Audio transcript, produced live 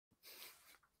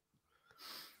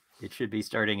It should be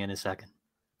starting in a second.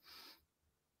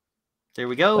 There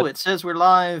we go. But It says we're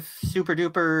live, super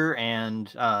duper, and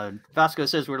Vasco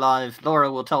says we're live.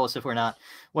 Laura will tell us if we're not.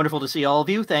 Wonderful to see all of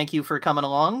you. Thank you for coming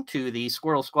along to the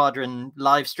Squirrel Squadron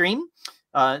live stream.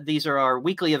 These are our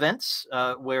weekly events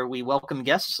where we welcome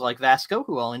guests like Vasco,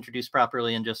 who I'll introduce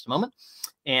properly in just a moment.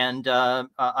 And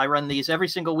I run these every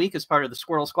single week as part of the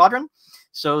Squirrel Squadron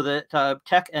so that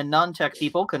tech and non-tech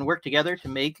people can work together to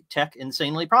make tech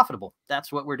insanely profitable.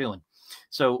 That's what we're doing.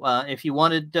 So if you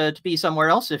wanted to be somewhere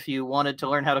else, if you wanted to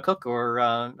learn how to cook or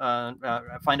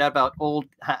find out about old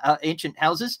ancient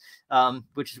houses,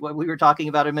 which is what we were talking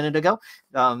about a minute ago,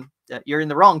 you're in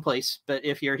the wrong place. But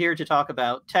if you're here to talk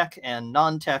about tech and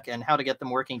non-tech and how to get them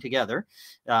working together,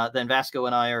 then Vasco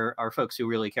and I are folks who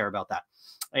really care about that.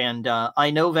 And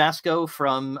I know Vasco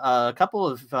from a couple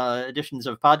of editions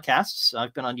of podcasts.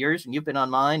 I've been on yours and you've been on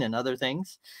mine and other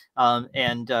things.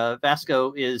 And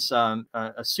Vasco is a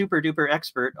super duper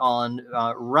expert on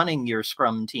running your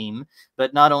Scrum team,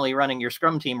 but not only running your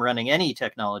Scrum team, running any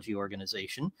technology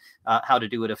organization, how to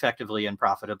do it effectively and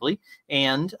profitably.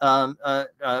 And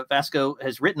Vasco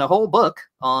has written a whole book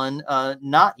on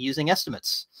not using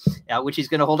estimates, which he's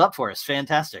going to hold up for us.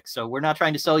 Fantastic. So we're not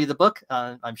trying to sell you the book.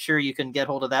 I'm sure you can get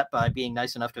hold of that by being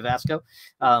nice enough to Vasco.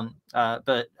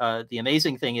 But the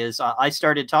amazing thing is I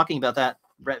started talking about that,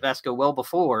 Vasco, well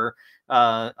before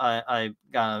I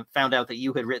found out that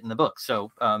you had written the book.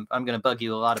 So I'm going to bug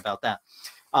you a lot about that.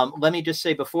 Let me just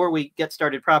say before we get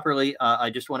started properly,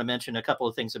 I just want to mention a couple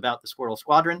of things about the Squirrel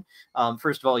Squadron.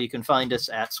 First of all, you can find us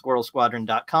at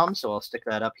squirrelsquadron.com. So I'll stick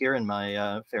that up here in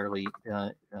my fairly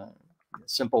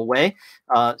simple way.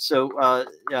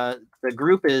 The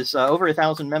group is over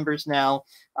 1,000 members now.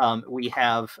 We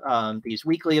have these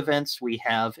weekly events. We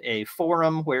have a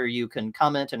forum where you can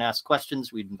comment and ask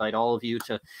questions. We'd invite all of you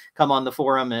to come on the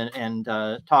forum and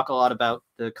talk a lot about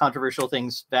the controversial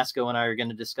things Vasco and I are going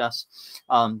to discuss.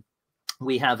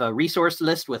 We have a resource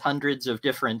list with hundreds of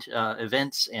different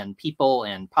events and people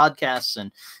and podcasts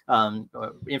and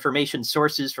information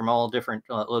sources from all different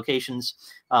locations.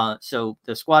 So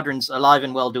the squadron's alive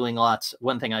and well doing lots.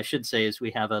 One thing I should say is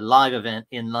we have a live event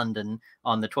in London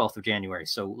on the 12th of January.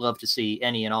 So love to see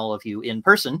any and all of you in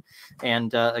person.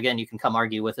 And again, you can come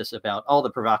argue with us about all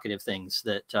the provocative things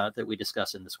that we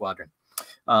discuss in the squadron.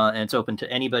 And it's open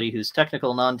to anybody who's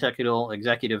technical, non-technical,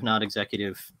 executive, not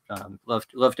executive.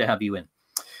 Love to have you in.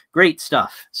 Great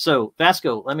stuff. So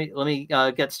Vasco, let me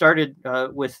get started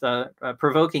with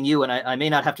provoking you, and I may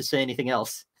not have to say anything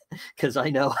else because I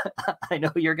know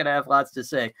you're going to have lots to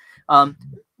say.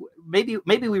 Maybe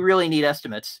we really need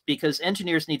estimates because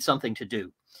engineers need something to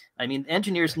do. I mean,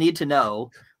 engineers need to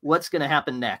know what's going to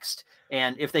happen next,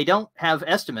 and if they don't have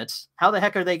estimates, how the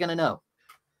heck are they going to know?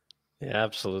 Yeah,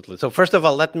 absolutely. So first of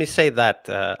all, let me say that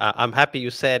I'm happy you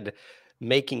said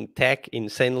making tech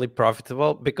insanely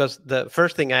profitable, because the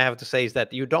first thing I have to say is that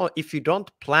if you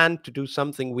don't plan to do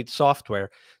something with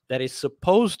software that is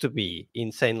supposed to be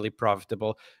insanely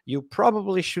profitable, you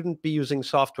probably shouldn't be using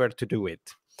software to do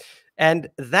it. And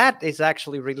that is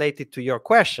actually related to your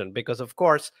question, because of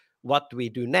course, what we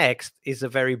do next is a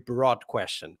very broad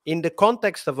question. In the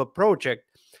context of a project,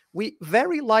 we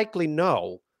very likely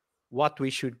know what we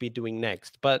should be doing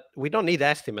next, but we don't need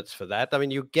estimates for that. I mean,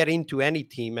 you get into any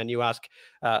team and you ask,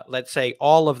 let's say,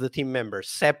 all of the team members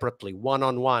separately,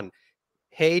 one-on-one,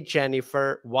 hey,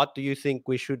 Jennifer, what do you think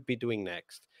we should be doing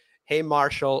next? Hey,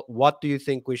 Marshall, what do you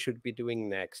think we should be doing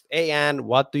next? Hey, Anne,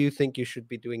 what do you think you should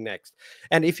be doing next?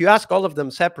 And if you ask all of them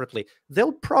separately,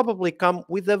 they'll probably come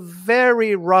with a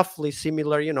very roughly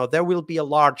similar, there will be a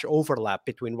large overlap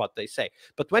between what they say.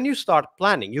 But when you start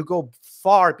planning, you go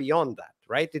far beyond that.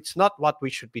 Right? It's not what we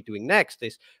should be doing next,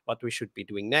 it's what we should be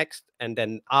doing next, and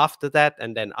then after that,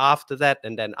 and then after that,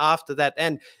 and then after that.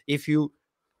 And if you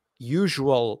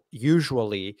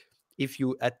usually, if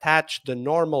you attach the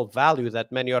normal value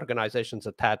that many organizations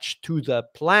attach to the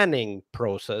planning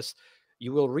process,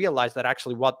 you will realize that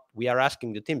actually what we are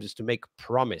asking the teams is to make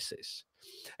promises,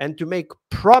 and to make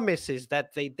promises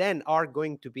that they then are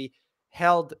going to be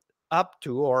held up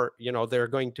to, or they're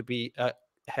going to be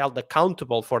held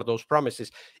accountable for those promises,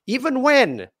 even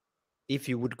when, if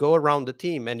you would go around the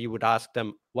team and you would ask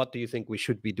them, what do you think we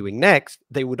should be doing next?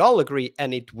 They would all agree,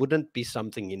 and it wouldn't be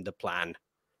something in the plan.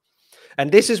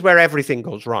 And this is where everything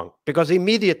goes wrong, because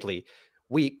immediately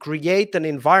we create an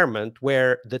environment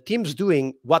where the team's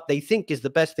doing what they think is the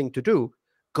best thing to do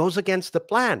goes against the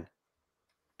plan.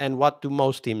 And what do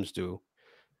most teams do?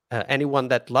 Anyone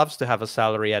that loves to have a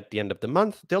salary at the end of the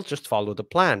month, they'll just follow the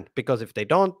plan, because if they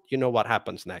don't, you know what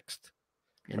happens next.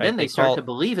 And right? Then they start to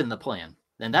believe in the plan.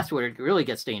 And that's where it really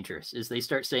gets dangerous, is they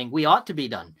start saying, we ought to be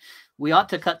done. We ought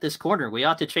to cut this corner. We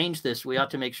ought to change this. We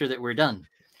ought to make sure that we're done.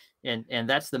 And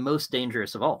that's the most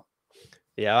dangerous of all.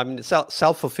 Yeah, I mean,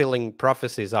 self-fulfilling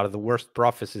prophecies are the worst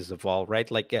prophecies of all, right?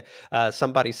 Like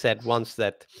somebody said once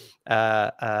that,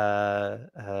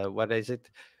 what is it?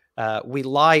 We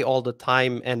lie all the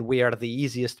time, and we are the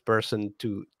easiest person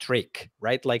to trick,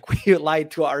 right? Like we lie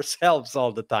to ourselves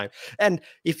all the time. And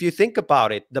if you think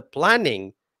about it, the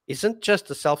planning isn't just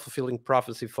a self-fulfilling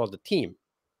prophecy for the team,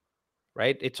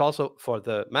 right? It's also for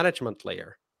the management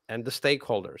layer and the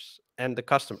stakeholders and the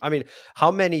customer. I mean,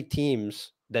 how many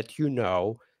teams that you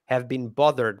know have been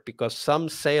bothered because some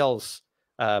sales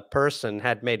person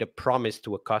had made a promise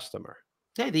to a customer?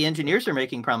 Hey, the engineers are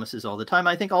making promises all the time.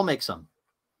 I think I'll make some.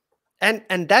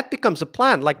 And that becomes a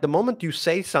plan. Like the moment you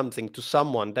say something to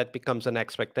someone, that becomes an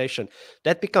expectation.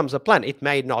 That becomes a plan. It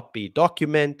may not be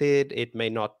documented, it may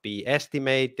not be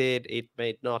estimated, it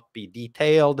may not be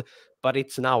detailed, but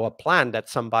it's now a plan that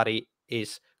somebody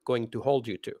is going to hold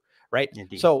you to, right?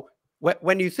 Indeed. So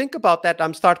when you think about that,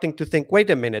 I'm starting to think, wait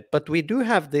a minute, but we do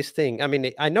have this thing. I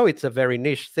mean, I know it's a very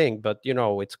niche thing, but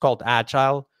it's called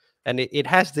agile. And it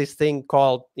has this thing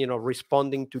called,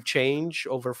 responding to change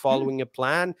over following a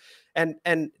plan. And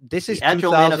this is the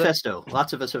Agile 2000 Manifesto.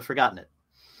 Lots of us have forgotten it.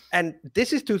 And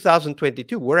this is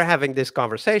 2022. We're having this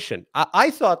conversation. I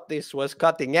thought this was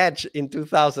cutting edge in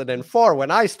 2004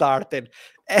 when I started.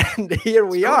 And here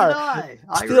we are,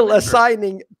 still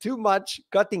assigning too much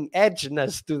cutting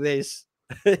edgeness to this,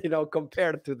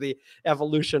 compared to the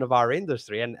evolution of our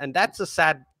industry. And that's a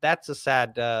sad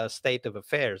state of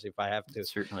affairs, if I have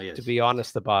to be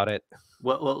honest about it.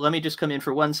 Well, let me just come in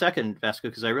for 1 second, Vasco,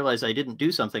 because I realize I didn't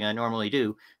do something I normally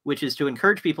do, which is to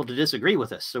encourage people to disagree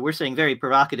with us. So we're saying very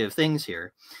provocative things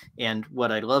here. And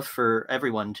what I'd love for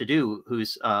everyone to do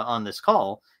who's on this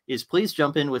call is please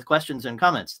jump in with questions and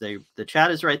comments. The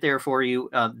chat is right there for you.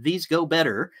 These go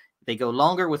better. They go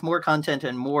longer with more content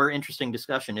and more interesting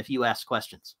discussion if you ask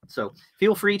questions. So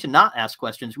feel free to not ask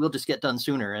questions. We'll just get done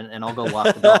sooner and I'll go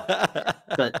walk the dog.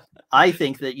 But I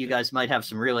think that you guys might have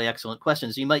some really excellent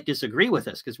questions. You might disagree with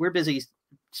us because we're busy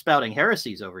spouting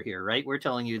heresies over here, right? We're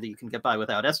telling you that you can get by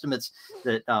without estimates,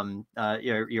 that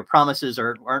your promises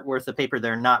aren't worth the paper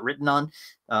they're not written on.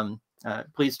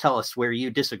 Please tell us where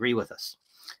you disagree with us.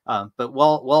 But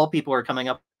while people are coming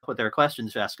up with their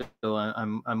questions, Vasco,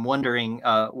 I'm wondering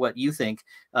what you think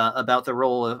about the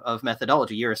role of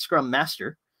methodology. You're a Scrum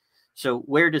master. So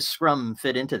where does Scrum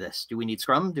fit into this? Do we need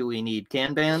Scrum? Do we need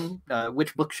Kanban?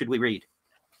 Which book should we read?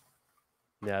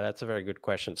 Yeah, that's a very good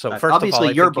question. So first obviously,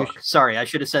 of all, your book. Sorry, I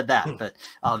should have said that. But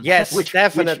yes,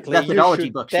 definitely. Which methodology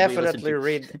book should definitely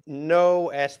read No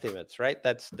Estimates, right?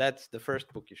 That's the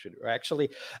first book you should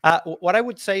actually. What I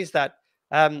would say is that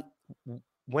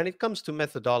when it comes to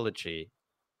methodology,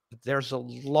 there's a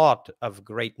lot of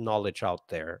great knowledge out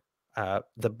there.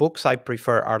 The books I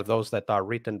prefer are those that are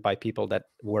written by people that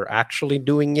were actually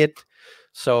doing it.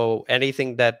 So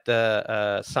anything that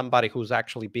somebody who's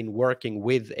actually been working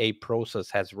with a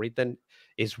process has written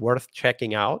is worth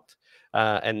checking out.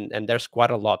 And there's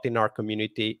quite a lot in our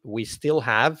community. We still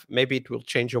have, maybe it will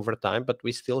change over time, but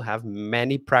we still have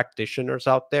many practitioners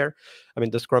out there. I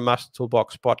mean, the Scrum Master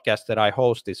Toolbox podcast that I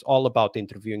host is all about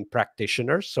interviewing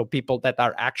practitioners. So people that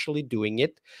are actually doing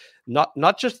it,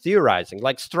 not just theorizing,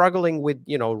 like struggling with,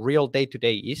 real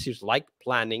day-to-day issues like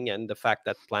planning and the fact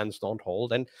that plans don't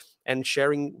hold, and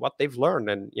sharing what they've learned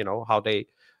and, how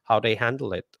they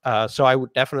handle it. So I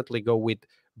would definitely go with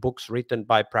books written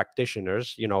by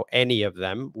practitioners, any of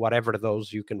them, whatever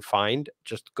those you can find,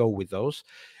 just go with those.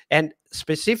 And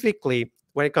specifically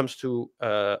when it comes to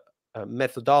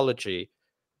methodology,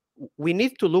 we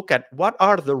need to look at what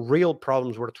are the real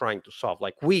problems we're trying to solve.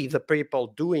 Like we, the people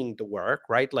doing the work,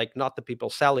 right? Like not the people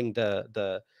selling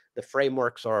the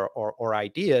frameworks or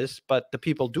ideas, but the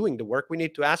people doing the work. We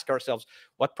need to ask ourselves,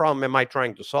 what problem am I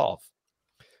trying to solve?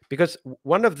 Because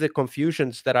one of the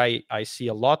confusions that I see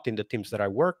a lot in the teams that I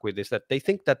work with is that they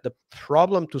think that the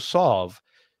problem to solve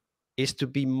is to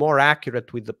be more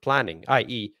accurate with the planning,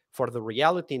 i.e., for the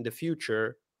reality in the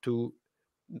future to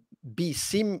be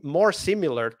more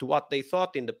similar to what they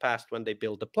thought in the past when they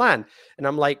built the plan. And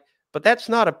I'm like, but that's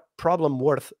not a problem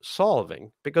worth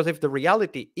solving, because if the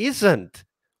reality isn't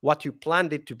what you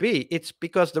planned it to be, it's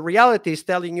because the reality is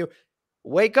telling you,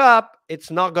 wake up,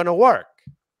 it's not going to work.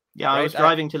 Yeah, right? I was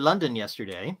driving to London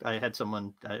yesterday. I had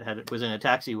someone was in a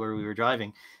taxi where we were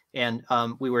driving, and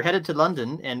we were headed to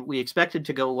London, and we expected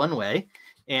to go one way,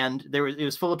 and it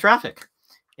was full of traffic,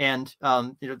 and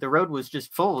the road was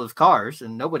just full of cars,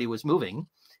 and nobody was moving.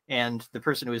 And the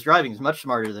person who was driving is much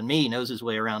smarter than me, knows his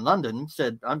way around London,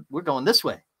 said, "We're going this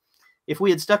way." if we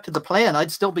had stuck to the plan,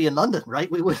 I'd still be in London, right?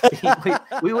 We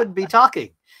wouldn't be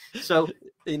talking. So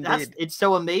it's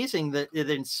so amazing that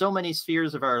in so many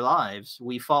spheres of our lives,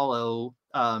 we follow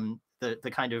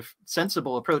the kind of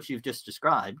sensible approach you've just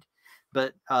described,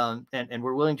 but and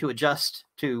we're willing to adjust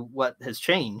to what has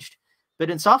changed. But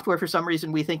in software, for some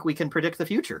reason, we think we can predict the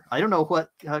future. I don't know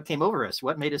what came over us.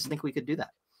 What made us think we could do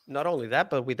that? Not only that,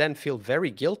 but we then feel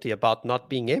very guilty about not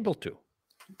being able to.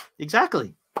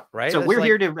 Exactly. Right. So we're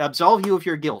here to absolve you of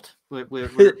your guilt.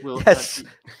 Yes.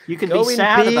 You can be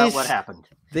sad about what happened.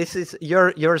 This is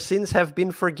your sins have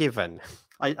been forgiven.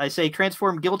 I say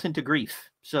transform guilt into grief.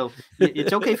 So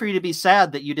it's okay for you to be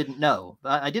sad that you didn't know.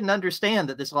 I didn't understand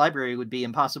that this library would be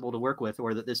impossible to work with,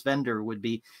 or that this vendor would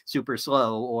be super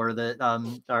slow, or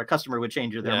that our customer would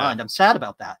change their mind. I'm sad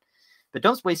about that. But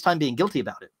don't waste time being guilty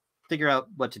about it. Figure out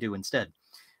what to do instead.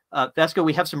 Vasco,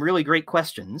 we have some really great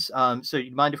questions. So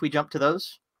you mind if we jump to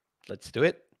those? Let's do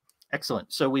it.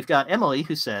 Excellent. So we've got Emily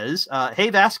who says, hey,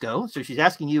 Vasco. So she's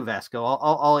asking you, Vasco.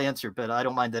 I'll answer, but I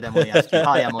don't mind that Emily asked you.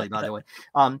 Hi, Emily, by the way.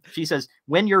 She says,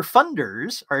 when your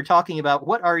funders are talking about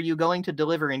what are you going to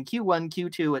deliver in Q1,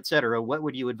 Q2, et cetera, what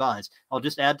would you advise? I'll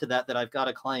just add to that I've got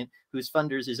a client whose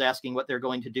funders is asking what they're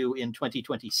going to do in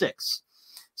 2026.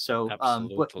 So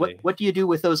what do you do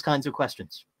with those kinds of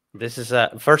questions? This is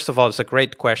first of all, it's a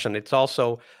great question. It's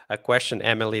also a question,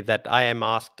 Emily, that I am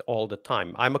asked all the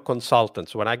time. I'm a consultant.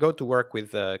 So when I go to work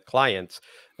with clients,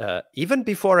 even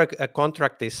before a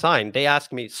contract is signed, they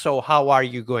ask me, so how are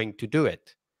you going to do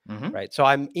it? Mm-hmm. Right. So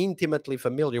I'm intimately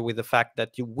familiar with the fact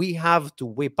that we have to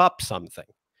whip up something.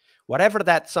 Whatever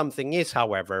that something is,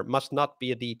 however, must not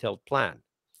be a detailed plan.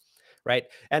 Right.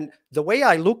 And the way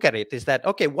I look at it is that,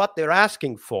 okay, what they're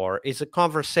asking for is a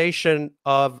conversation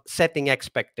of setting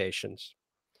expectations.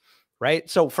 Right.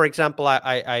 So, for example,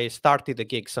 I started a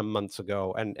gig some months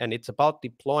ago, and it's about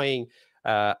deploying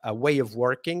a way of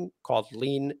working called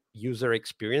Lean User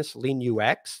Experience, Lean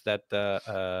UX, that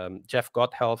Jeff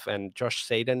Gotthelf and Josh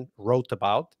Sadin wrote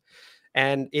about.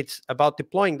 And it's about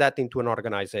deploying that into an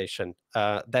organization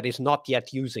that is not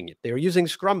yet using it. They're using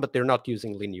Scrum, but they're not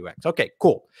using Lean UX. Okay,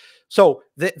 cool. So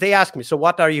they asked me, so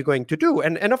what are you going to do?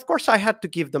 And of course, I had to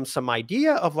give them some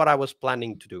idea of what I was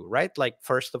planning to do, right? Like,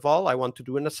 first of all, I want to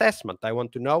do an assessment. I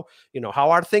want to know,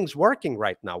 how are things working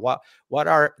right now? What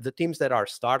are the teams that are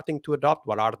starting to adopt?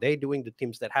 What are they doing? The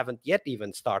teams that haven't yet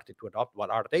even started to adopt, what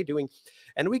are they doing?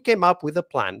 And we came up with a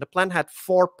plan. The plan had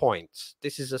 4 points.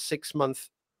 This is a 6-month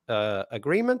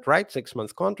agreement, right?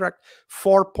 6-month contract,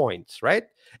 4 points, right?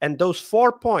 And those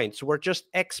 4 points were just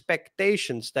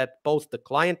expectations that both the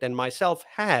client and myself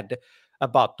had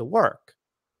about the work,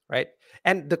 right?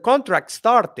 And the contract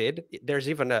started, there's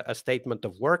even a statement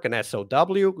of work, an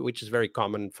SOW, which is very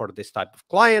common for this type of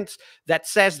clients, that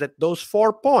says that those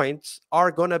 4 points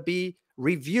are going to be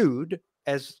reviewed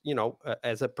as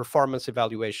as a performance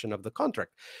evaluation of the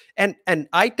contract. And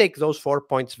I take those 4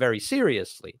 points very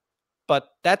seriously. But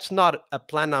that's not a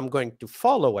plan I'm going to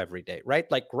follow every day,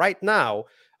 right? Like right now,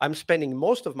 I'm spending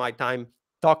most of my time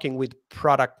talking with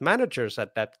product managers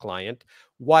at that client,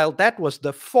 while that was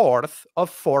the 4th of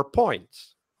 4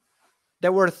 points.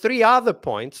 There were 3 other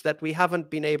points that we haven't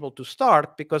been able to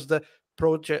start because the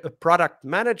product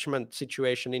management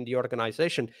situation in the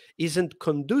organization isn't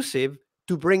conducive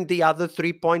to bring the other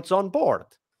 3 points on board.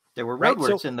 There were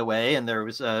roadworks in the way, and there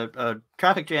was a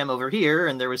traffic jam over here,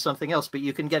 and there was something else, but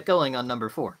you can get going on number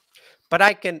 4. But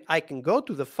I can go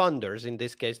to the funders, in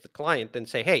this case, the client, and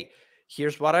say, hey,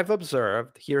 here's what I've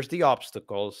observed. Here's the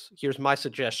obstacles. Here's my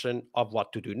suggestion of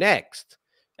what to do next.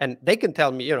 And they can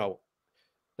tell me,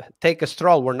 take a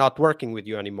stroll. We're not working with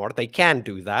you anymore. They can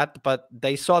do that, but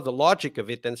they saw the logic of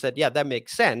it and said, yeah, that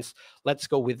makes sense. Let's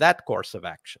go with that course of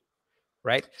action.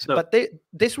 Right. So, but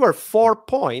these were 4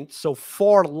 points. So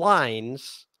 4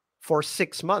 lines for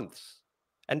 6 months.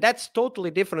 And that's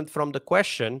totally different from the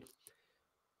question,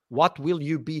 what will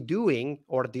you be doing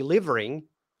or delivering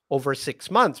over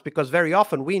 6 months? Because very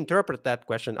often we interpret that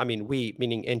question. I mean, we,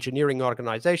 meaning engineering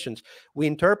organizations, we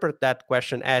interpret that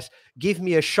question as, give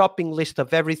me a shopping list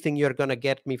of everything you're going to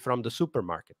get me from the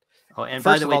supermarket. Oh, and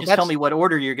by the way, just tell me what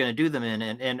order you're going to do them in.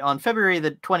 And on February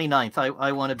the 29th,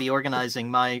 I want to be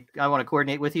organizing I want to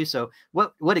coordinate with you. So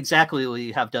what exactly will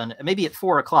you have done? Maybe at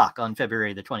 4 o'clock on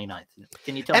February the 29th.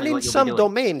 Can you tell me what you'll be doing? And in some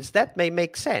domains, that may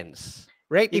make sense,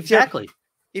 right? Exactly.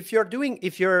 If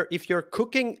you're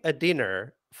cooking a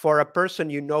dinner for a person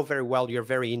very well, you're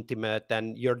very intimate,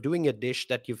 and you're doing a dish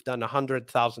that you've done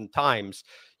 100,000 times,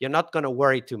 you're not going to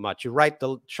worry too much. You write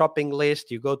the shopping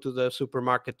list, you go to the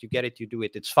supermarket, you get it, you do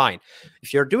it, it's fine.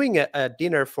 If you're doing a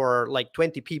dinner for like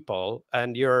 20 people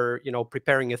and you're,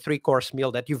 preparing a 3-course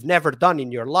meal that you've never done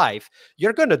in your life,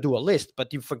 you're going to do a list,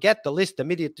 but you forget the list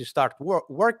immediately to start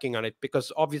working on it,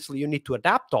 because obviously you need to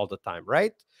adapt all the time,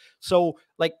 right? So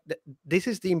like this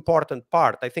is the important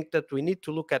part. I think that we need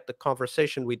to look at the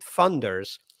conversation with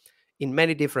funders in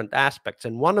many different aspects.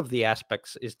 And one of the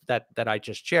aspects is that I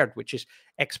just shared, which is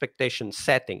expectation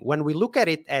setting. When we look at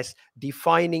it as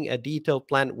defining a detailed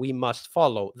plan we must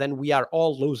follow, then we are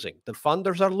all losing. The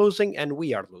funders are losing and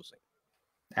we are losing.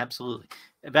 Absolutely.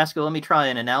 Vasco, let me try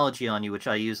an analogy on you, which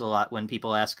I use a lot when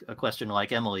people ask a question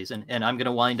like Emily's. And I'm going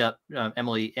to wind up,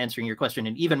 Emily, answering your question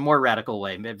in an even more radical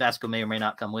way. Vasco may or may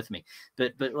not come with me.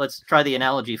 But let's try the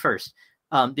analogy first.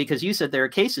 Because you said there are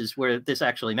cases where this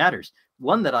actually matters.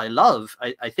 One that I love,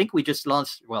 I think we just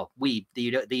launched,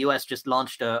 the U.S. just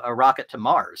launched a rocket to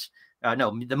Mars.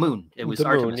 No, the moon. It was the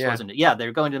Artemis, moon, yeah. Wasn't it? Yeah,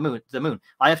 they're going to the moon.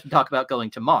 I have to talk about going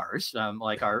to Mars,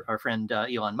 like our friend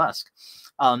Elon Musk.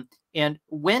 And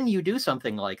when you do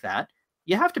something like that,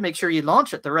 you have to make sure you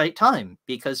launch at the right time,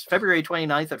 because February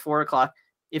 29th at 4 o'clock,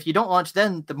 if you don't launch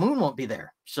then, the moon won't be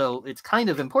there. So it's kind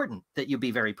of important that you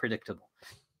be very predictable.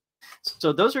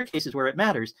 So those are cases where it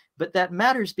matters, but that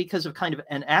matters because of kind of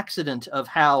an accident of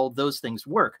how those things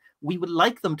work. We would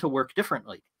like them to work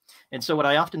differently. And so what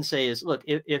I often say is, look,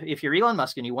 if you're Elon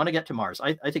Musk and you want to get to Mars,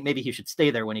 I think maybe he should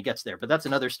stay there when he gets there, but that's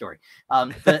another story.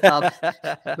 But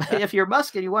if you're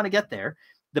Musk and you want to get there,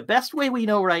 the best way we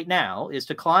know right now is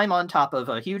to climb on top of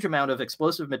a huge amount of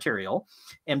explosive material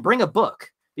and bring a book,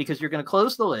 because you're going to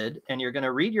close the lid and you're going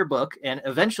to read your book, and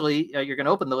eventually you're going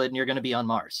to open the lid and you're going to be on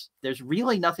Mars. There's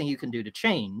really nothing you can do to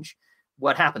change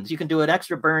what happens. You can do an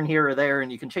extra burn here or there, and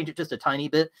you can change it just a tiny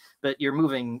bit, but you're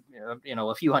moving,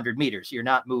 a few hundred meters. You're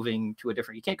not moving to a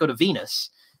different, you can't go to Venus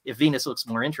if Venus looks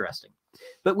more interesting.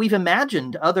 But we've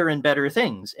imagined other and better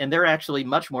things, and they're actually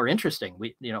much more interesting.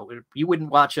 You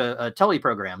wouldn't watch a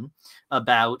teleprogram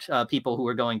about people who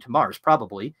are going to Mars,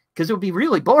 probably, because it would be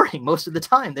really boring most of the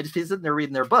time. They'd just be sitting there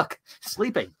reading their book,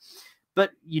 sleeping.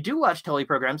 But you do watch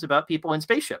teleprograms about people in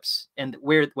spaceships, and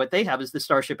what they have is the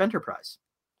Starship Enterprise.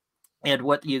 And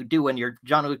what you do when you're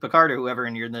Jean-Luc Picard or whoever,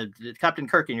 and you're in the Captain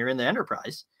Kirk and you're in the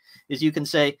Enterprise, is you can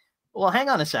say, well, hang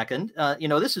on a second.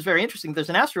 This is very interesting.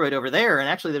 There's an asteroid over there, and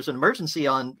actually there's an emergency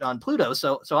on Pluto.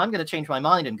 So I'm going to change my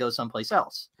mind and go someplace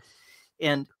else.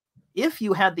 And if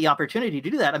you had the opportunity to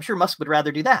do that, I'm sure Musk would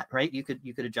rather do that, right? You could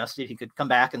adjust it. He could come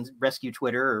back and rescue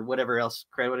Twitter or whatever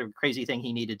crazy thing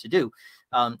he needed to do.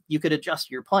 You could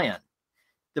adjust your plan.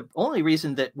 The only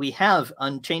reason that we have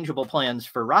unchangeable plans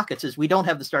for rockets is we don't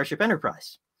have the Starship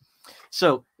Enterprise.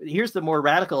 So here's the more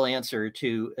radical answer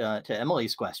to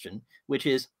Emily's question, which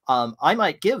is I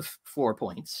might give 4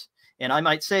 points, and I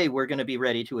might say we're going to be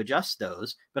ready to adjust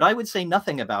those, but I would say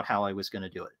nothing about how I was going to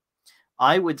do it.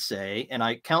 I would say, and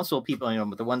I counsel people,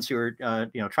 the ones who are,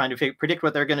 trying to predict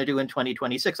what they're going to do in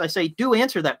 2026. I say, do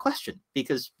answer that question,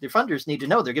 because the funders need to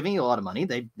know. They're giving you a lot of money.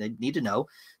 They need to know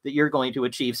that you're going to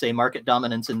achieve, say, market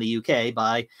dominance in the UK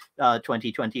by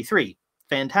 2023.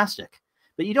 Fantastic.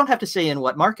 But you don't have to say in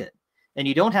what market, and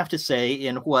you don't have to say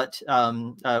in what,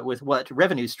 with what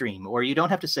revenue stream, or you don't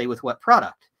have to say with what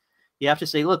product. You have to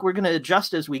say, look, we're going to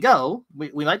adjust as we go.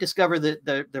 We might discover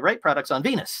the right products on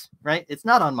Venus, right? It's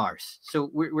not on Mars.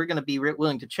 So we're going to be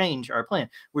willing to change our plan.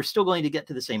 We're still going to get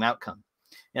to the same outcome.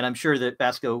 And I'm sure that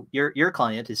Vasco, your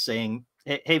client, is saying,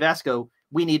 hey, Vasco,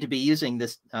 we need to be using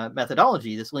this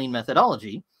methodology, this lean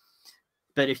methodology.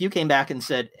 But if you came back and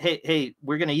said, hey,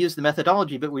 we're going to use the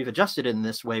methodology, but we've adjusted it in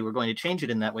this way, we're going to change it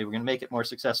in that way, we're going to make it more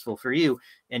successful for you,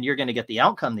 and you're going to get the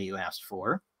outcome that you asked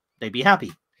for, they'd be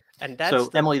happy. And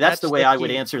Emily, that's the way I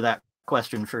would answer that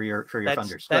question for your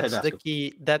funders.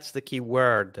 That's the key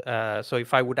word. So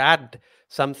if I would add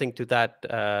something to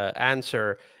that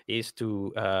answer, is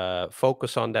to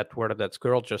focus on that word that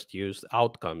Squirrel just used,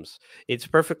 outcomes. It's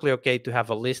perfectly okay to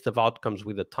have a list of outcomes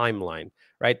with a timeline,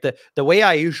 right? The way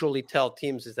I usually tell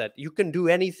teams is that you can do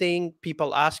anything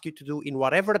people ask you to do in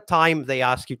whatever time they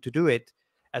ask you to do it,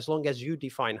 as long as you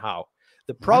define how.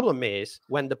 The problem is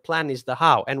when the plan is the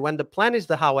how, and when the plan is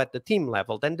the how at the team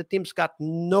level, then the team's got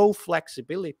no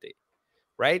flexibility,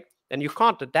 right? And you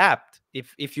can't adapt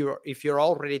if you're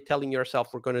already telling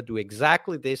yourself we're going to do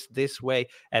exactly this way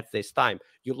at this time.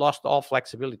 You lost all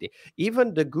flexibility.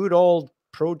 Even the good old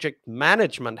project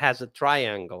management has a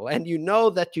triangle, and you know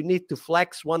that you need to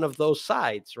flex one of those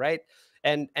sides, right?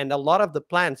 And a lot of the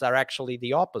plans are actually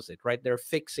the opposite, right? They're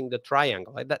fixing the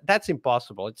triangle. That's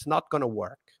impossible. It's not going to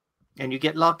work. And you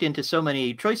get locked into so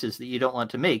many choices that you don't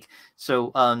want to make.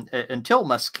 So until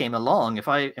Musk came along, if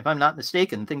I'm not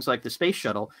mistaken, things like the space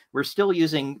shuttle, we're still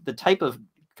using the type of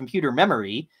computer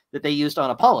memory that they used on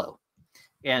Apollo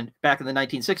and back in the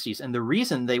 1960s. And the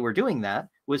reason they were doing that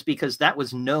was because that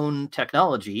was known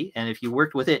technology. And if you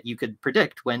worked with it, you could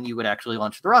predict when you would actually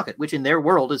launch the rocket, which in their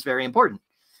world is very important.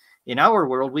 In our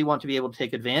world, we want to be able to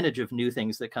take advantage of new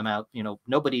things that come out. You know,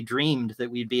 nobody dreamed that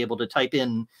we'd be able to type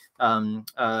in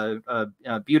a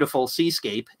beautiful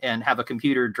seascape and have a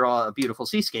computer draw a beautiful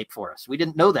seascape for us. We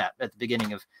didn't know that at the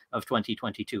beginning of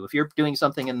 2022. If you're doing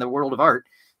something in the world of art,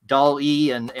 DALL-E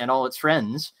and all its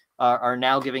friends are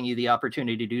now giving you the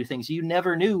opportunity to do things you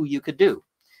never knew you could do.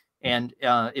 And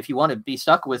if you want to be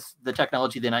stuck with the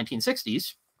technology of the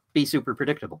 1960s, be super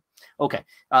predictable. Okay,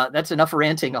 that's enough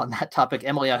ranting on that topic.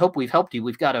 Emily, I hope we've helped you.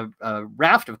 We've got a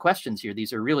raft of questions here.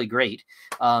 These are really great.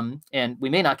 And we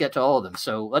may not get to all of them.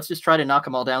 So let's just try to knock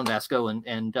them all down, Vasco.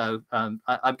 And I'm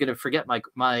going to forget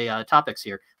my topics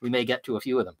here. We may get to a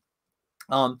few of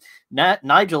them.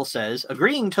 Nigel says,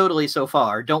 agreeing totally so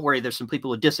far. Don't worry, there's some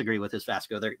people who disagree with this,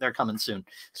 Vasco. They're coming soon.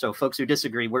 So folks who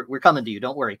disagree, we're coming to you.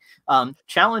 Don't worry.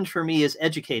 Challenge for me is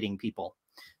educating people.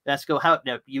 Vasco, how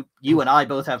you and I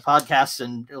both have podcasts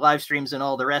and live streams and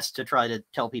all the rest to try to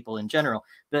tell people in general.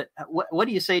 But what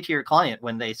do you say to your client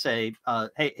when they say,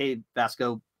 hey,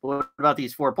 Vasco, what about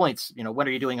these 4 points? You know, what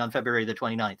are you doing on February the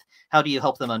 29th? How do you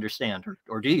help them understand,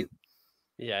 or do you?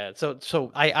 Yeah,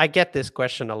 so I get this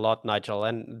question a lot, Nigel.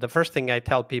 And the first thing I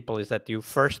tell people is that you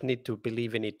first need to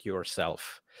believe in it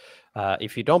yourself.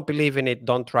 If you don't believe in it,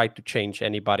 don't try to change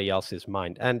anybody else's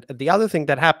mind. And the other thing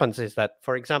that happens is that,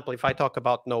 for example, if I talk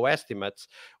about no estimates,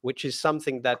 which is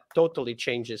something that totally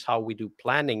changes how we do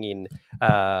planning in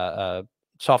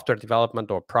software development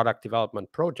or product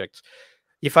development projects,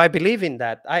 if I believe in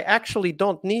that, I actually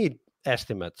don't need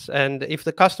estimates. And if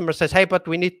the customer says, hey, but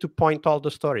we need to point all the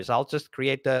stories, I'll just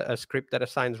create a script that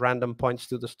assigns random points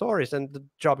to the stories and the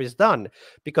job is done,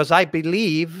 because I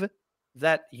believe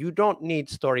that you don't need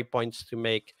story points to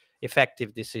make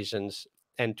effective decisions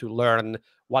and to learn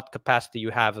what capacity you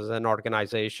have as an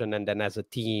organization and then as a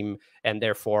team, and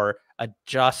therefore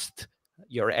adjust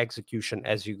your execution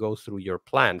as you go through your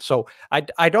plan. So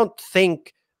I don't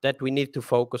think that we need to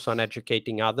focus on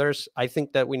educating others. I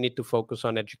think that we need to focus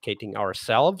on educating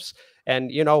ourselves.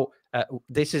 And, you know,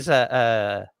 this is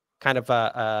a kind of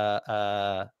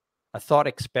a thought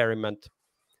experiment.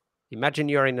 Imagine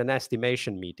you're in an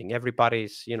estimation meeting.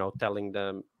 Everybody's, you know,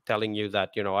 telling you that,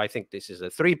 you know, I think this is a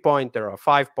 3-pointer or a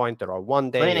 5-pointer or 1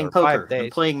 day Planning or poker. 5 days. I'm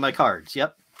playing my cards.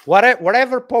 Yep.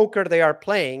 Whatever poker they are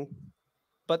playing.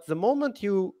 But the moment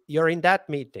you're in that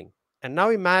meeting, and now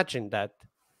imagine that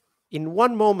in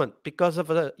one moment, because of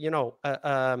a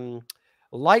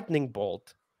lightning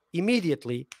bolt,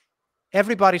 immediately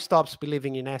everybody stops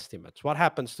believing in estimates. What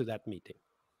happens to that meeting?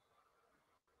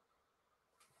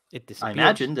 It disappears. I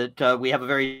imagine that we have a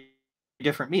very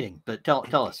different meeting, but tell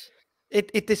us.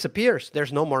 It disappears.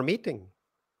 There's no more meeting.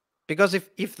 Because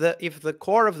if the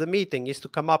core of the meeting is to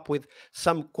come up with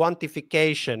some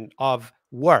quantification of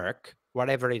work,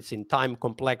 whatever it's in time,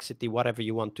 complexity, whatever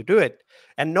you want to do it,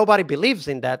 and nobody believes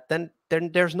in that, then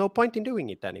there's no point in doing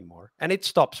it anymore. And it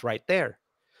stops right there.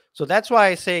 So that's why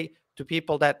I say to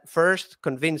people that first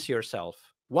convince yourself.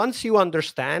 Once you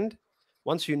understand,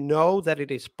 once you know that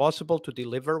it is possible to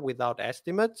deliver without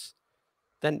estimates,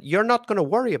 then you're not going to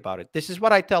worry about it. This is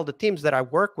what I tell the teams that I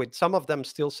work with. Some of them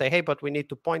still say, hey, but we need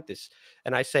to point this.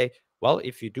 And I say, well,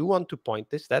 if you do want to point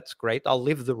this, that's great. I'll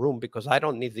leave the room because I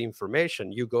don't need the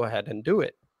information. You go ahead and do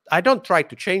it. I don't try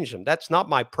to change them. That's not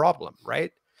my problem,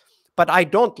 right? But I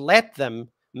don't let them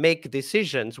make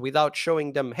decisions without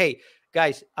showing them, hey,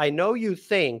 guys, I know you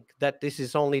think that this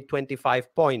is only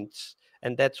 25 points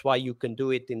and that's why you can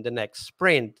do it in the next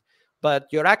sprint. But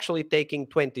you're actually taking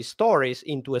 20 stories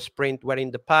into a sprint where in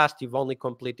the past you've only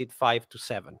completed 5 to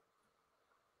 7.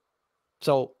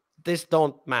 So this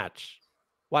don't match.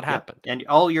 What happened? And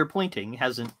all your pointing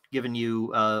hasn't given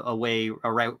you a way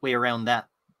around that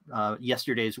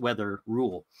yesterday's weather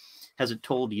rule. Hasn't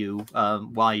told you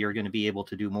why you're going to be able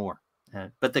to do more.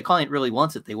 But the client really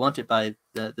wants it. They want it by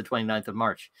the 29th of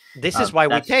March. This is why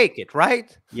we take it,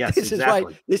 right? Yes, this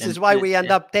exactly. This is why we end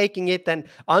up taking it and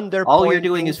under. All you're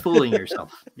doing is fooling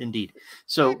yourself, indeed.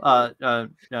 So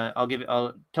I'll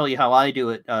tell you how I do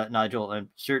it, Nigel. And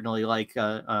certainly, like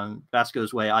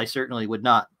Vasco's way, I certainly would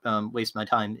not waste my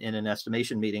time in an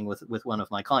estimation meeting with one of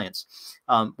my clients.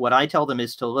 What I tell them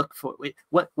is to look for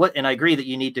what, and I agree that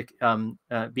you need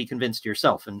to be convinced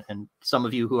yourself. And some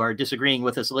of you who are disagreeing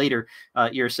with us later,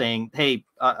 you're saying, hey,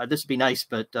 this would be nice,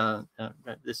 but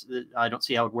this I don't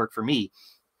see how it would work for me.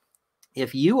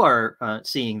 If you are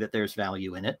seeing that there's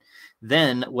value in it,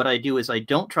 then what I do is I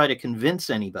don't try to convince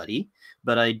anybody,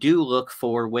 but I do look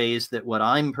for ways that what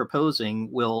I'm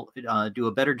proposing will do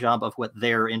a better job of what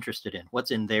they're interested in,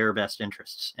 what's in their best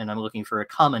interests. And I'm looking for a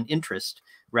common interest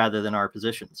rather than our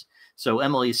positions. So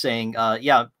Emily's saying,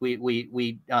 yeah,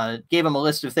 we gave them a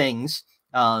list of things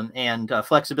and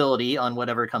flexibility on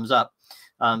whatever comes up.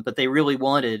 But they really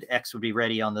wanted X would be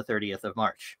ready on the 30th of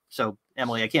March. So,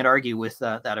 Emily, I can't argue with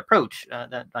that approach.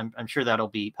 That I'm sure that'll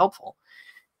be helpful.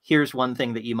 Here's one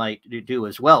thing that you might do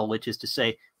as well, which is to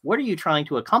say, what are you trying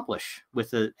to accomplish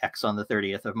with the X on the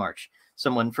 30th of March?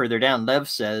 Someone further down, Lev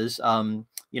says,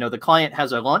 the client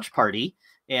has a launch party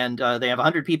and they have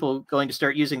 100 people going to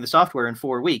start using the software in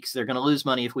 4 weeks. They're going to lose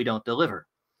money if we don't deliver.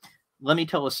 Let me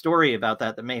tell a story about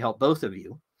that may help both of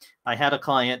you. I had a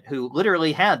client who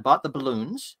literally had bought the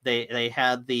balloons. They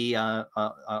had the a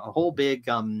whole big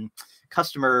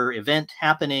customer event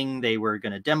happening. They were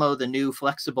going to demo the new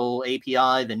flexible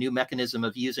API, the new mechanism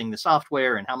of using the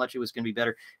software and how much it was going to be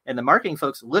better. And the marketing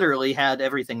folks literally had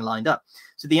everything lined up.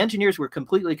 So the engineers were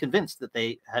completely convinced that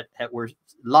they were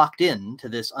locked in to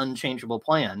this unchangeable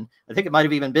plan. I think it might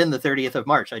have even been the 30th of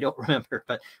March. I don't remember,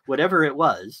 but whatever it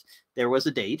was, there was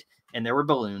a date and there were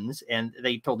balloons, and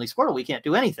they told me, Squirrel, we can't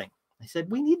do anything. I said,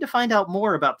 we need to find out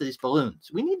more about these balloons.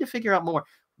 We need to figure out more.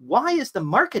 Why is the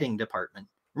marketing department?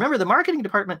 Remember, the marketing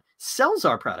department sells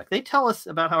our product. They tell us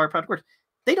about how our product works.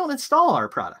 They don't install our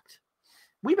product.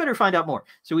 We better find out more.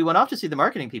 So we went off to see the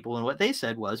marketing people, and what they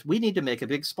said was, we need to make a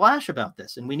big splash about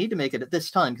this, and we need to make it at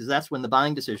this time because that's when the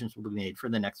buying decisions will be made for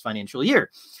the next financial year.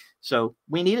 So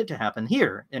we need it to happen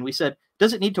here. And we said,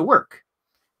 does it need to work?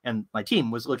 And my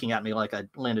team was looking at me like I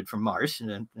landed from Mars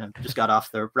and just got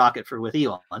off the rocket with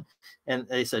Elon. And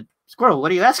they said, Squirrel,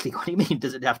 what are you asking? What do you mean,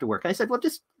 does it have to work? I said, well,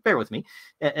 just bear with me.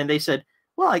 And they said,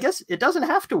 well, I guess it doesn't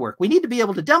have to work. We need to be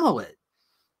able to demo it.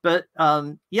 But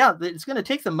yeah, it's going to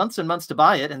take them months and months to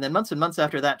buy it and then months and months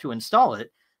after that to install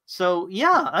it. So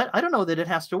yeah, I don't know that it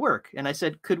has to work. And I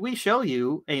said, could we show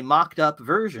you a mocked up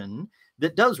version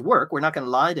that does work? We're not going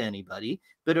to lie to anybody,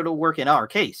 but it'll work in our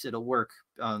case. It'll work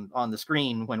on the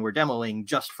screen when we're demoing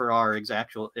just for our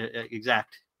exact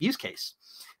use case.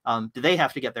 Do they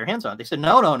have to get their hands on it? They said,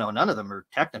 no, none of them are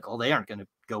technical. They aren't going to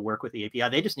go work with the API.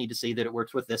 They just need to see that it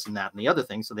works with this and that and the other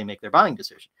thing so they make their buying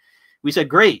decision. We said,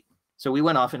 great. So we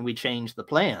went off and we changed the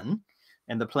plan,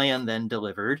 and the plan then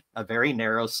delivered a very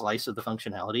narrow slice of the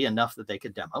functionality, enough that they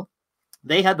could demo.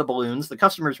 They had the balloons. The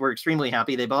customers were extremely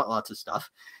happy. They bought lots of stuff.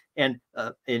 And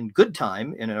in good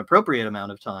time, in an appropriate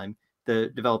amount of time, the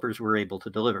developers were able to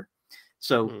deliver.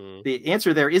 So the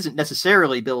answer there isn't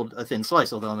necessarily build a thin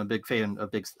slice, although I'm a big fan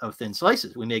of thin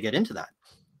slices. We may get into that.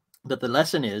 But the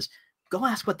lesson is, go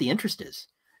ask what the interest is.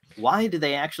 Why do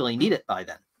they actually need it by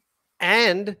then?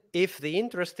 And if the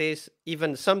interest is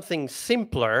even something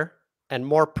simpler and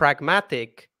more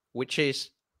pragmatic, which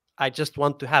is, I just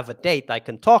want to have a date I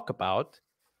can talk about,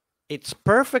 it's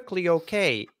perfectly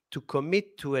okay to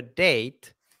commit to a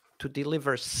date to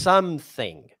deliver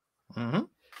something. Mm-hmm.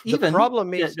 Even the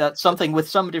problem is something with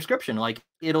some description, like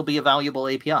it'll be a valuable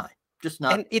API, just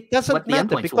not. And it doesn't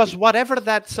matter, because whatever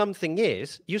that something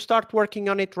is, you start working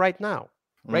on it right now,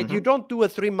 right? Mm-hmm. You don't do a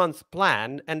 3-month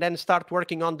plan and then start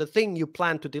working on the thing you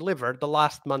plan to deliver the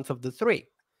last month of the 3,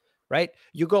 right?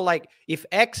 You go like, if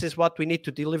X is what we need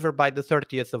to deliver by the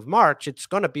 30th of March, it's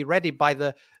going to be ready by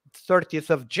the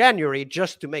 30th of January,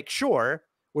 just to make sure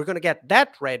we're going to get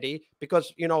that ready,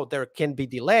 because, there can be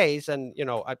delays. And,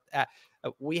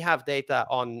 we have data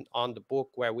on the book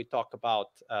where we talk about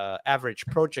average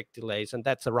project delays, and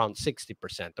that's around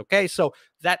 60%. Okay. So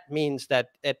that means that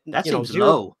that seems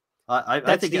low.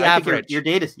 I think the average. Your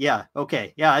data. Yeah.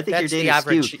 Okay. Yeah. I think that's your data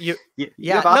is skewed.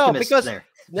 You have optimists because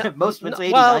there. Most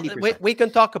 80, well, 90%. We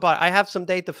can talk about it. I have some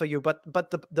data for you, but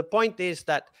the point is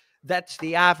that that's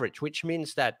the average, which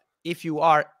means that if you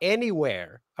are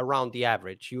anywhere around the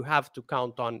average, you have to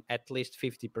count on at least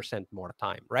 50% more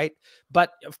time, right?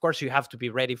 But of course, you have to be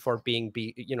ready for being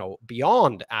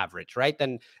beyond average, right?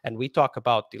 And we talk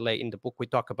about delay in the book. We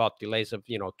talk about delays of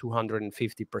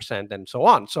 250% and so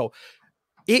on. So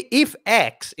if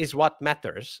X is what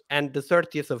matters and the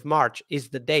 30th of March is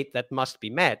the date that must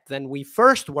be met, then we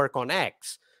first work on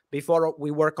X before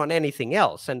we work on anything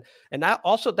else. And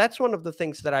also, that's one of the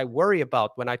things that I worry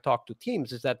about when I talk to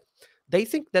teams, is that they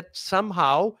think that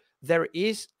somehow there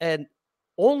is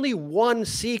only one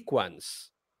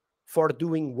sequence for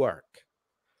doing work,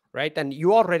 right? And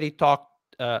you already talked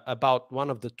about one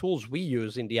of the tools we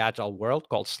use in the agile world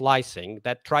called slicing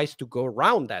that tries to go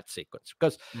around that sequence,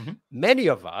 because many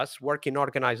of us work in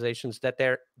organizations that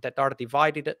are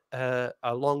divided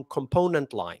along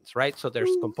component lines, right? So there's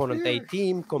component A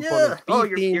team, component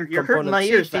B team, you're hurting component my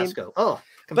C ears, team. Vasco. Oh,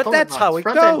 But component that's lines, how it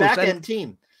front end, goes. back And end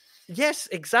team. yes,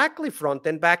 exactly. Front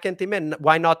and back end team, and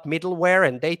why not middleware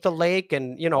and data lake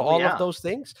and all of those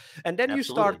things. And then you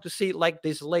start to see like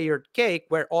this layered cake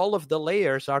where all of the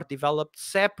layers are developed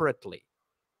separately.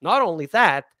 Not only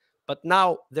that, but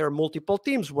now there are multiple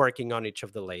teams working on each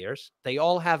of the layers. They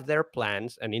all have their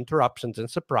plans and interruptions and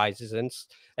surprises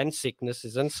and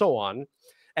sicknesses and so on.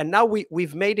 And now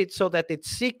we've made it so that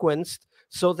it's sequenced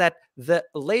so that the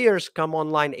layers come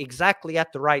online exactly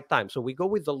at the right time. So we go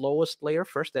with the lowest layer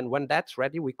first, and when that's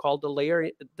ready, we call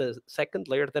the second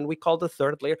layer, then we call the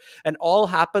third layer, and all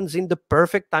happens in the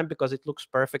perfect time because it looks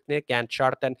perfect in a Gantt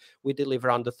chart, and we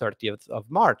deliver on the 30th of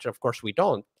March. Of course, we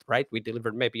don't, right? We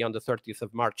delivered maybe on the 30th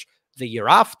of March the year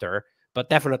after, but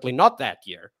definitely not that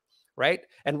year, right?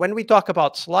 And when we talk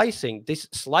about slicing, this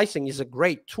slicing is a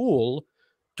great tool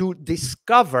to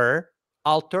discover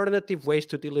alternative ways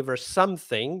to deliver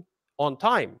something on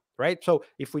time, right? So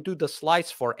if we do the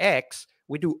slice for X,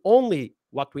 we do only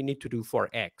what we need to do for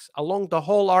X along the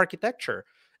whole architecture.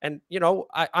 And,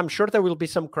 I'm sure there will be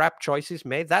some crap choices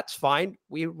made. That's fine.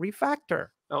 We refactor.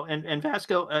 Oh, and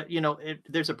Vasco,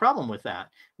 there's a problem with that,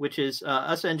 which is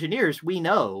us engineers, we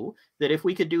know that if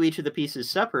we could do each of the pieces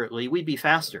separately, we'd be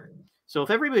faster. So if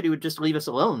everybody would just leave us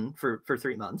alone for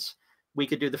 3 months, we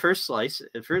could do the first slice,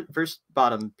 first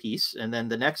bottom piece, and then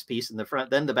the next piece in the front,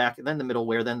 then the back, and then the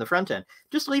middleware, then the front end.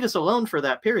 Just leave us alone for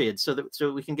that period so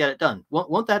we can get it done.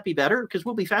 Won't that be better? Because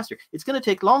we'll be faster. It's going to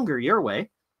take longer your way.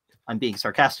 I'm being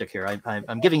sarcastic here.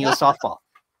 I'm giving you a softball.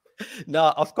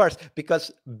 No, of course,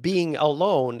 because being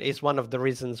alone is one of the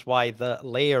reasons why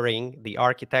the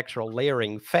architectural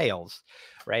layering fails,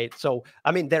 right? So,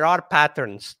 I mean, there are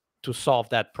patterns to solve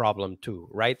that problem too,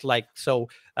 right? Like, so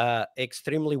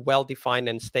extremely well-defined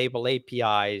and stable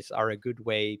APIs are a good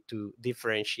way to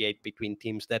differentiate between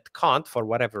teams that can't, for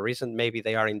whatever reason, maybe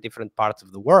they are in different parts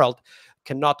of the world,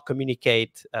 cannot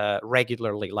communicate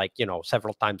regularly, like,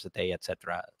 several times a day,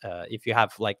 etc. If you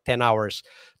have like 10 hours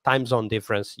time zone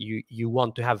difference, you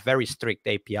want to have very strict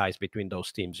APIs between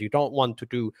those teams. You don't want to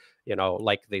do,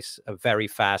 like this very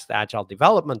fast agile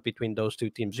development between those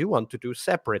two teams. You want to do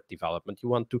separate development. You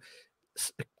want to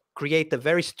create a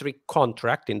very strict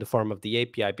contract in the form of the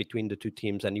API between the two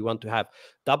teams, and you want to have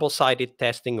double-sided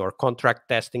testing or contract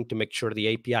testing to make sure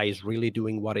the API is really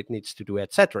doing what it needs to do,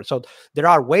 etc. So there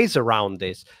are ways around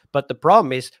this, but the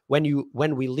problem is when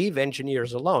we leave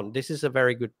engineers alone. This is a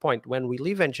very good point. When we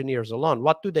leave engineers alone,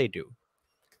 what do?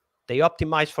 They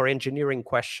optimize for engineering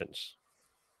questions,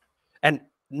 and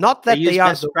not that they use are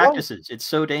best practices. It's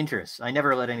so dangerous. I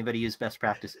never let anybody use best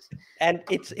practices. And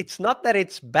it's not that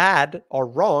it's bad or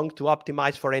wrong to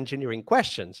optimize for engineering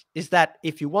questions. Is that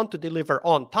if you want to deliver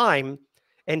on time,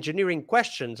 engineering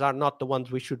questions are not the ones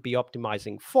we should be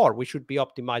optimizing for. We should be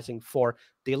optimizing for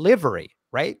delivery,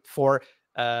 right? For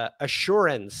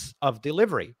assurance of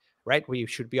delivery, right? We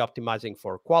should be optimizing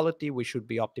for quality. We should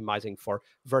be optimizing for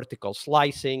vertical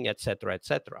slicing, et cetera, et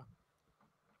cetera.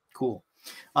 Cool.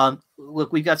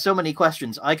 Look, we've got so many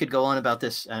questions. I could go on about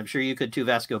this. I'm sure you could too,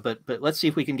 Vasco, but let's see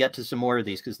if we can get to some more of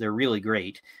these because they're really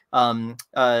great.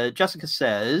 Jessica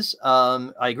says,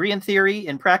 I agree in theory.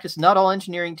 In practice, not all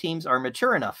engineering teams are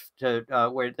mature enough to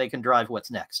where they can drive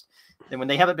what's next. And when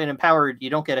they haven't been empowered,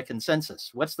 you don't get a consensus.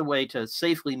 What's the way to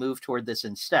safely move toward this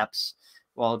in steps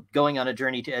while going on a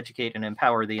journey to educate and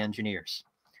empower the engineers?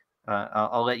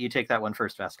 I'll let you take that one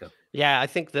first, Vasco. Yeah, I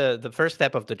think the first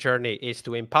step of the journey is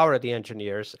to empower the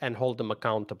engineers and hold them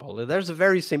accountable. There's a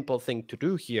very simple thing to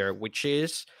do here, which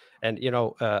is, and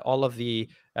all of the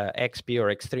XP or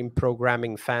extreme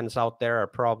programming fans out there are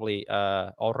probably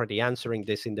already answering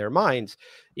this in their minds.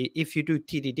 If you do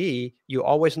TDD, you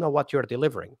always know what you're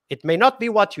delivering. It may not be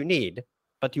what you need,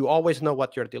 but you always know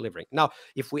what you're delivering. Now,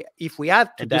 if we add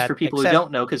to and that, just for people who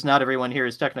don't know, because not everyone here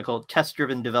is technical,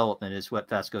 test-driven development is what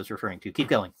Vasco is referring to. Keep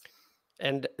going.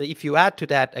 And if you add to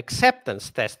that acceptance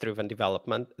test-driven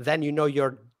development, then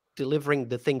you're delivering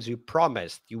the things you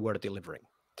promised you were delivering.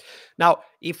 Now,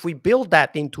 if we build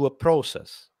that into a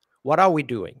process, what are we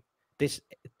doing? This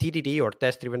TDD or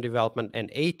test-driven development and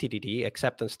ATDD,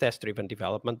 acceptance test-driven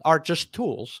development, are just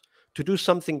tools to do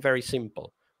something very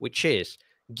simple, which is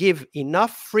give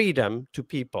enough freedom to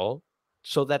people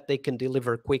so that they can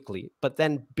deliver quickly, but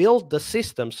then build the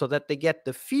system so that they get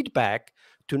the feedback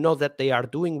to know that they are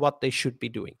doing what they should be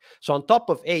doing. So on top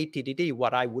of ATDD,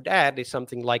 what I would add is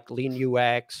something like Lean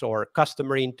UX or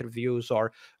customer interviews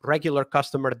or regular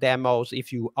customer demos.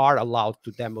 If you are allowed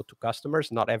to demo to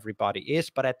customers, not everybody is,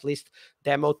 but at least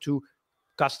demo to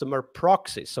customer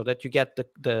proxies so that you get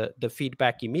the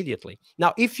feedback immediately.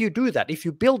 Now, if you do that, if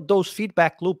you build those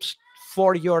feedback loops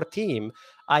for your team,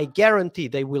 I guarantee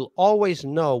they will always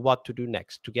know what to do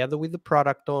next, together with the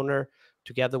product owner,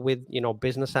 together with, you know,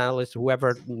 business analysts,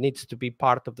 whoever needs to be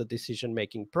part of the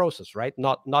decision-making process, right?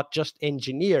 Not just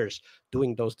engineers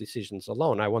doing those decisions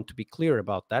alone. I want to be clear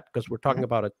about that, because we're talking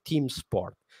about a team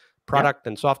sport. Product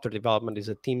and software development is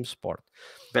a team sport.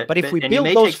 But if we build you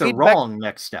may those take the feedback, wrong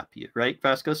next step, right,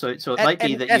 Vasco? So it might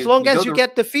be that as long as you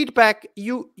get the feedback,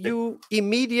 you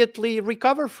immediately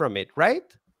recover from it, right?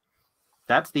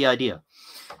 That's the idea.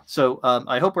 So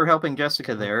I hope we're helping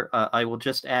Jessica there. I will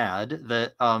just add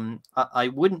that I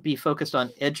wouldn't be focused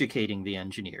on educating the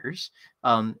engineers.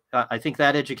 I think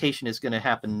that education is going to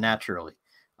happen naturally.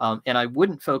 And I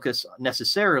wouldn't focus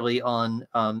necessarily on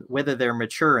whether they're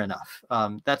mature enough.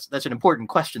 That's an important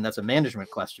question. That's a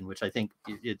management question, which I think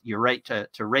you're right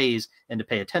to raise and to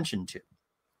pay attention to.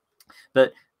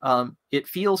 But it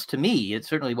feels to me, it's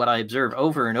certainly what I observe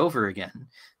over and over again,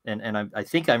 and I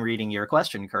think I'm reading your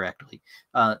question correctly,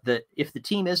 that if the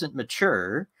team isn't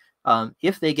mature,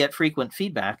 if they get frequent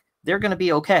feedback, they're going to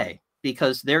be okay,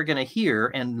 because they're going to hear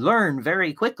and learn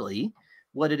very quickly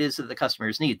what it is that the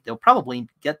customers need. They'll probably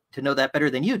get to know that better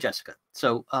than you, Jessica.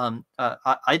 So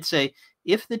I'd say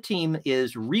if the team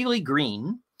is really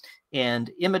green and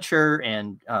immature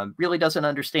and really doesn't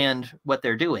understand what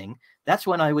they're doing, that's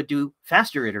when I would do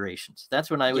faster iterations.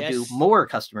 That's when I would do more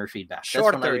customer feedback.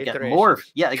 Shorter that's when I would iterations. get more.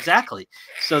 Yeah, exactly.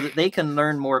 So that they can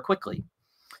learn more quickly.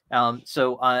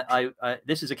 So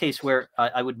this is a case where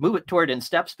I would move it toward in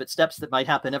steps, but steps that might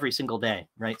happen every single day,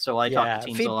 right? So I talk to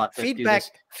teams a lot.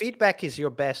 Feedback is your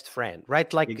best friend,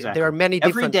 right? Like there are many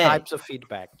different types of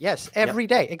feedback. Yes, every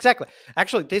day, exactly.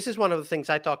 Actually, this is one of the things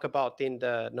I talk about in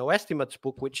the No Estimates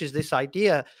book, which is this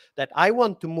idea that I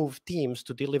want to move teams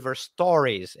to deliver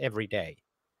stories every day.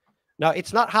 Now,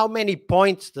 it's not how many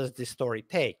points does this story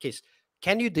take, it's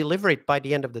can you deliver it by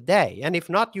the end of the day? And if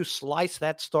not, you slice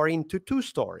that story into 2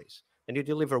 stories and you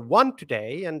deliver one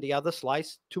today and the other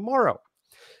slice tomorrow.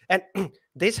 And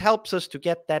this helps us to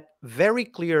get that very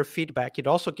clear feedback. It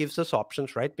also gives us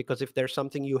options, right? Because if there's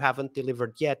something you haven't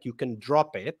delivered yet, you can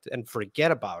drop it and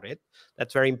forget about it.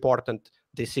 That's very important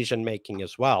decision making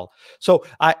as well. So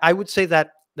I would say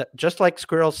that just like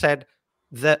Squirrel said,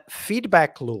 the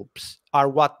feedback loops are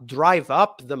what drive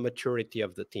up the maturity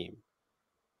of the team.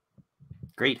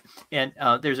 Great. And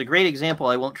there's a great example.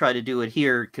 I won't try to do it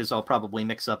here because I'll probably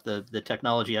mix up the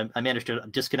technology. I managed to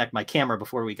disconnect my camera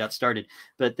before we got started.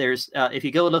 But there's if you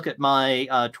go look at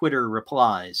my Twitter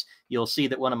replies, you'll see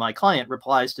that one of my client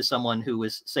replies to someone who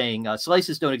was saying,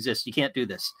 slices don't exist. You can't do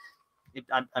this.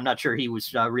 I'm not sure he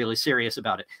was really serious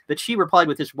about it. But she replied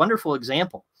with this wonderful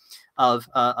example of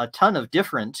a ton of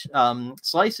different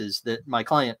slices that my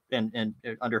client and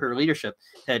under her leadership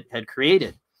had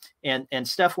created. And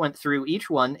Steph went through each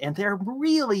one, and they're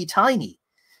really tiny.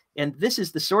 And this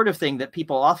is the sort of thing that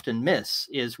people often miss,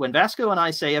 is when Vasco and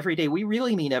I say every day, we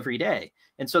really mean every day.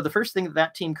 And so the first thing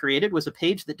that team created was a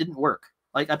page that didn't work,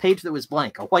 like a page that was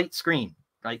blank, a white screen,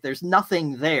 right? There's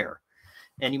nothing there.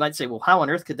 And you might say, well, how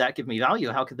on earth could that give me value?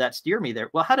 How could that steer me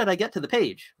there? Well, how did I get to the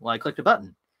page? Well, I clicked a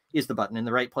button. Is the button in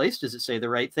the right place? Does it say the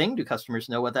right thing? Do customers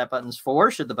know what that button's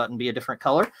for? Should the button be a different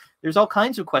color? There's all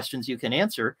kinds of questions you can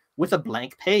answer with a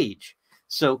blank page.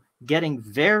 So getting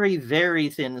very, very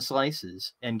thin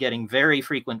slices and getting very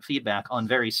frequent feedback on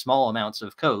very small amounts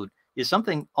of code is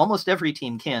something almost every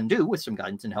team can do with some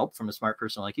guidance and help from a smart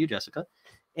person like you, Jessica.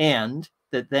 And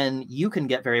that then you can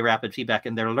get very rapid feedback,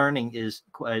 and their learning is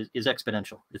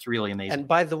exponential. It's really amazing. And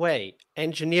by the way,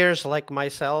 engineers like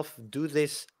myself do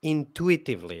this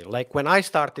intuitively. Like when I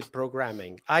started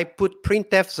programming, I put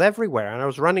printfs everywhere and I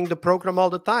was running the program all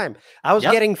the time. I was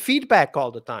getting feedback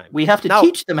all the time. We have to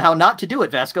teach them how not to do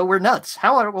it, Vasco. We're nuts.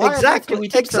 Why can we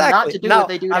teach them not to do what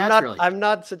they do naturally? I'm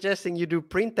not suggesting you do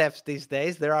printfs these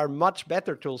days. There are much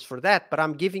better tools for that. But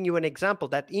I'm giving you an example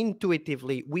that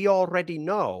intuitively we already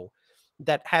know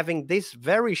that having this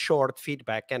very short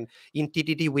feedback, and in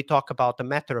TDD we talk about a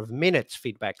matter of minutes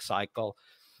feedback cycle,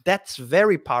 that's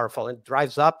very powerful and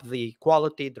drives up the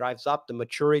quality, drives up the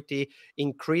maturity,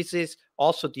 increases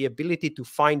also the ability to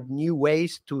find new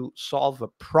ways to solve a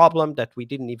problem that we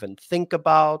didn't even think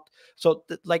about. So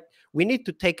like we need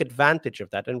to take advantage of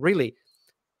that. And really,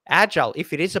 Agile,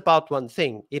 if it is about one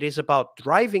thing, it is about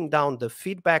driving down the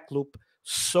feedback loop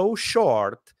so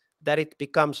short that it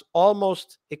becomes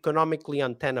almost economically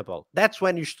untenable. That's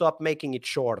when you stop making it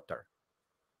shorter,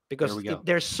 because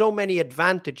there's so many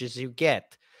advantages you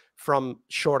get from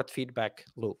short feedback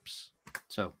loops.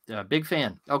 So big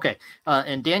fan. Okay.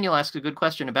 And Daniel asked a good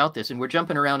question about this, and we're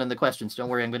jumping around in the questions. Don't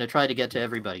worry, I'm going to try to get to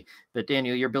everybody. But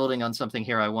Daniel, you're building on something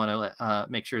here I want to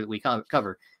make sure that we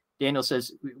cover. Daniel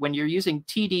says, when you're using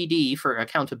TDD for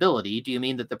accountability, do you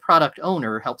mean that the product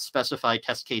owner helps specify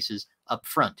test cases up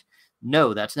front?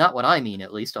 No, that's not what I mean,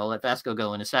 at least. I'll let Vasco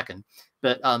go in a second.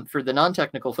 But for the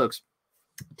non-technical folks,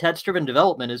 test-driven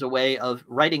development is a way of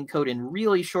writing code in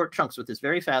really short chunks with this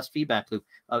very fast feedback loop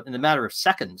in the matter of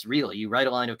seconds, really. You write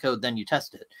a line of code, then you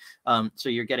test it. So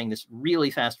you're getting this really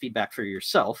fast feedback for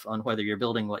yourself on whether you're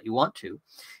building what you want to.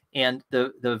 And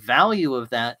the value of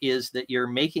that is that you're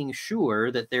making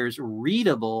sure that there's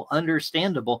readable,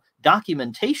 understandable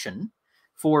documentation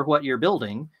for what you're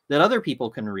building that other people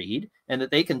can read, and that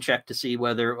they can check to see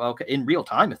whether, okay, in real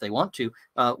time, if they want to,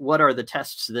 what are the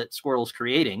tests that Squirrel's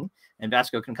creating. And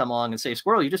Vasco can come along and say,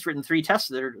 Squirrel, you just written 3 tests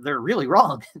that are really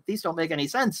wrong. These don't make any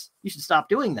sense. You should stop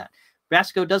doing that.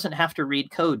 Vasco doesn't have to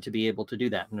read code to be able to do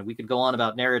that. And we could go on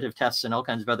about narrative tests and all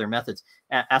kinds of other methods.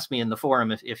 Ask me in the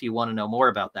forum if you want to know more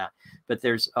about that. But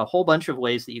there's a whole bunch of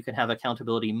ways that you can have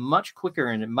accountability much quicker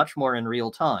and much more in real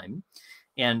time.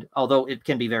 And although it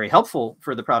can be very helpful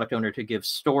for the product owner to give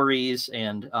stories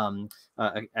and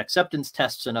acceptance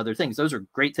tests and other things, those are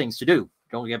great things to do.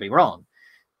 Don't get me wrong.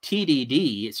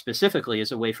 TDD specifically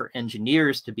is a way for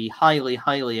engineers to be highly,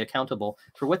 highly accountable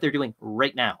for what they're doing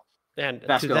right now. And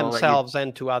Vasco, to themselves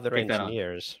and to other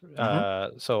engineers.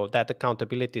 So that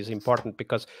accountability is important,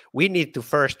 because we need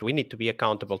to be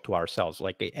accountable to ourselves.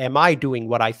 Like, am I doing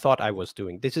what I thought I was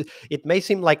doing? It may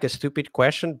seem like a stupid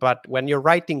question, but when you're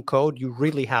writing code, you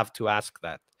really have to ask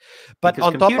that. But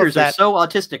because on top computers of that, are so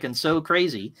autistic and so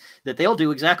crazy that they'll do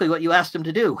exactly what you asked them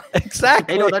to do.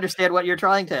 Exactly. They don't understand what you're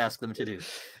trying to ask them to do.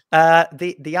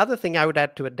 The other thing I would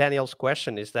add to Daniel's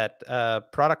question is that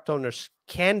product owners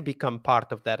can become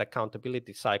part of that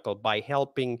accountability cycle by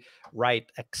helping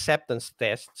write acceptance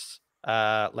tests,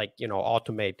 like,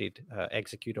 automated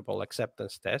executable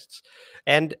acceptance tests.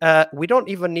 And we don't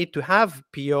even need to have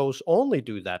POs only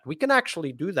do that. We can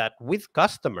actually do that with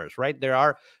customers, right? There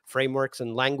are frameworks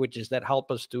and languages that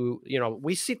help us to,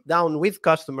 we sit down with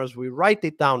customers, we write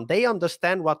it down, they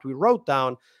understand what we wrote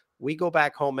down. We go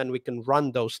back home and we can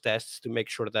run those tests to make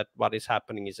sure that what is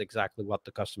happening is exactly what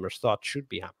the customers thought should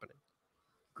be happening.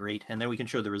 Great. And then we can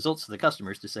show the results to the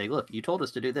customers to say, look, you told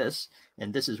us to do this,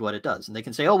 and this is what it does. And they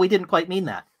can say, oh, we didn't quite mean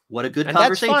that. What a good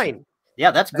conversation. That's fine. Yeah,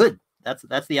 that's good.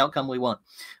 That's the outcome we want.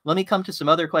 Let me come to some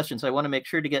other questions. I want to make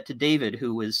sure to get to David,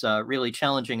 who is really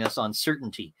challenging us on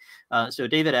certainty. So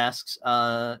David asks,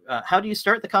 how do you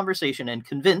start the conversation and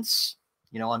convince,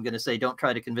 I'm going to say don't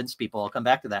try to convince people. I'll come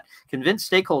back to that. Convince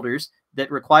stakeholders that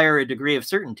require a degree of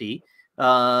certainty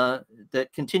that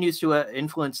continues to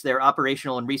influence their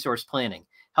operational and resource planning.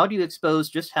 How do you expose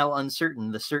just how uncertain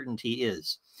the certainty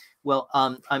is? Well,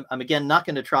 I'm again not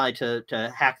going to try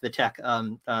to hack the tech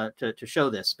to show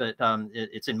this, but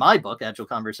it's in my book, Agile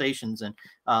Conversations, and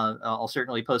I'll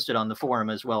certainly post it on the forum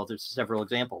as well. There's several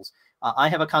examples. I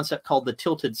have a concept called the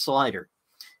tilted slider.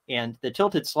 And the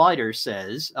tilted slider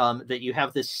says that you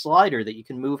have this slider that you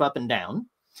can move up and down.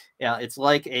 It's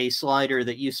like a slider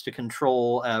that used to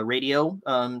control radio,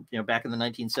 back in the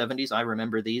 1970s. I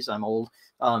remember these. I'm old.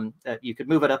 You could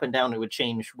move it up and down. It would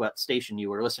change what station you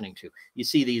were listening to. You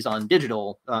see these on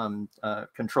digital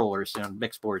controllers,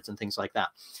 mix boards and things like that.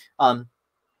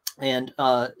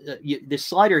 This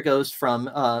slider goes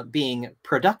from being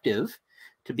productive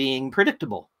to being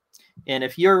predictable. And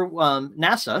if you're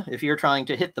NASA, if you're trying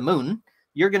to hit the moon,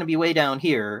 you're going to be way down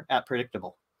here at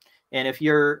predictable. And if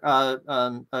you're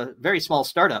a very small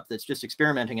startup that's just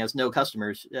experimenting, has no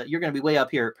customers, you're going to be way up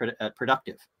here at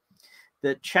productive.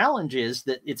 The challenge is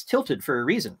that it's tilted for a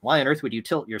reason. Why on earth would you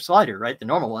tilt your slider, right? The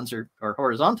normal ones are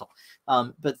horizontal.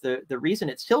 But the reason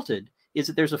it's tilted is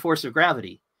that there's a force of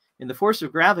gravity. And the force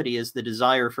of gravity is the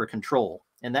desire for control.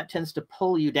 And that tends to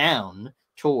pull you down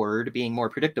toward being more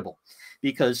predictable.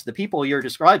 Because the people you're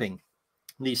describing,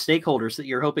 these stakeholders that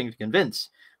you're hoping to convince,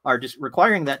 are just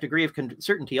requiring that degree of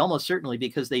certainty almost certainly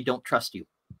because they don't trust you.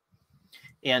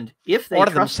 And if they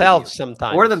trust themselves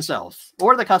sometimes, or themselves,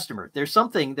 or the customer, there's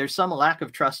some lack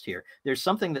of trust here. There's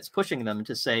something that's pushing them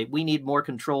to say, we need more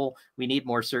control, we need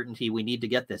more certainty, we need to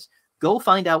get this. Go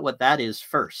find out what that is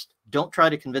first. Don't try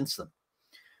to convince them.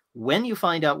 When you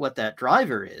find out what that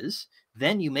driver is,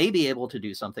 then you may be able to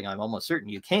do something. I'm almost certain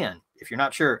you can. If you're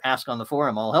not sure, ask on the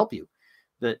forum, I'll help you.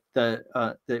 But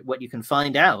what you can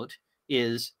find out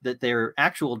is that their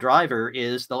actual driver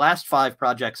is the last 5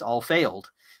 projects all failed.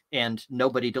 and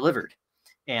nobody delivered.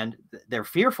 And they're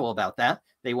fearful about that.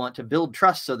 They want to build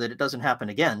trust so that it doesn't happen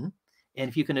again. And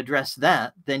if you can address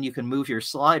that, then you can move your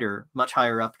slider much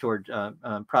higher up toward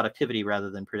productivity rather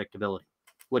than predictability.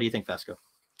 What do you think, Vasco?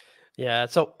 Yeah,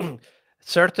 so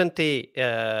certainty,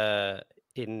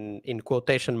 in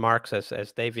quotation marks,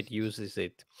 as David uses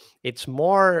it, it's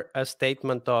more a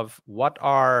statement of what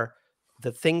are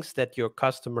the things that your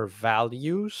customer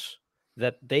values,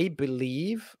 that they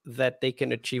believe that they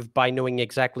can achieve by knowing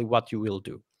exactly what you will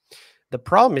do. The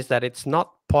problem is that it's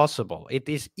not possible. It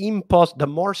is impossible. The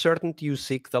more certainty you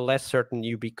seek, the less certain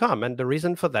you become. And the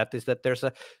reason for that is that there's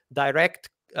a direct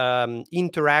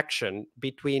interaction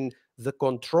between the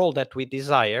control that we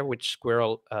desire, which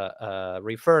Squirrel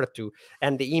referred to,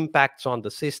 and the impacts on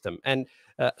the system. And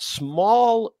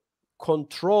small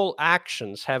control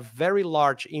actions have very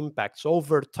large impacts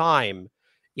over time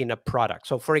in a product.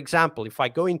 So, for example, if I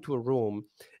go into a room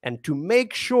and to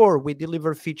make sure we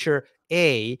deliver feature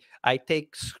A, I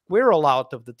take Squirrel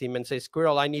out of the team and say,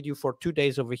 Squirrel, I need you for 2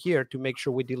 days over here to make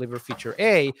sure we deliver feature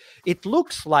A. It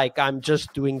looks like I'm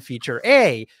just doing feature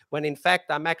A, when in fact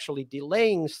I'm actually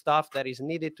delaying stuff that is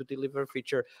needed to deliver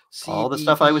feature C, All the D,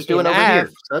 stuff I was E, doing and over F.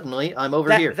 here. Suddenly I'm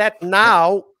over here. That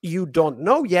now you don't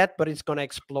know yet, but it's going to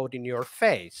explode in your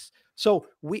face. So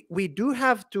we do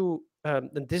have to,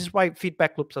 and this is why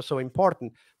feedback loops are so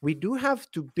important. We do have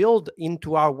to build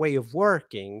into our way of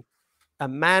working a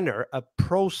manner, a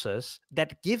process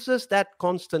that gives us that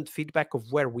constant feedback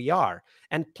of where we are.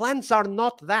 And plans are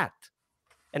not that.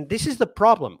 And this is the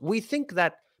problem. We think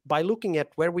that by looking at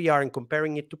where we are and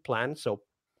comparing it to plan, so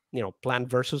plan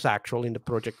versus actual in the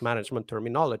project management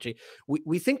terminology,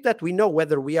 we think that we know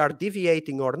whether we are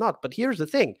deviating or not. But here's the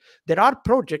thing. There are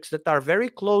projects that are very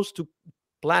close to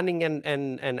planning and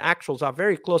actuals are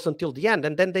very close until the end,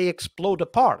 and then they explode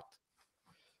apart.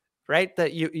 Right?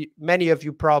 That many of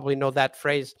you probably know that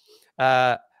phrase.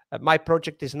 My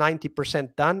project is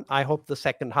 90% done. I hope the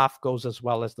second half goes as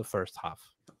well as the first half.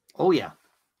 Oh yeah,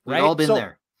 we've right? all been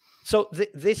there. So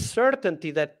this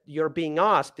certainty that you're being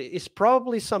asked is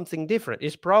probably something different.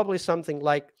 It's probably something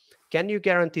like, can you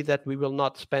guarantee that we will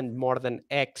not spend more than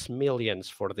X millions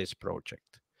for this project?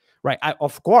 Right.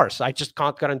 Of course, I just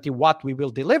can't guarantee what we will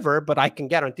deliver, but I can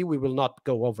guarantee we will not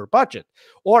go over budget.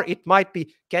 Or it might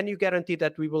be, can you guarantee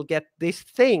that we will get these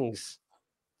things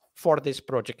for this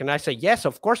project? And I say, yes,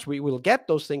 of course, we will get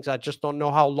those things. I just don't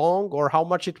know how long or how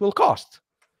much it will cost.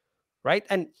 Right.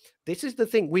 And this is the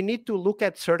thing. We need to look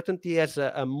at certainty as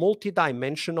a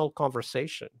multidimensional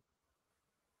conversation.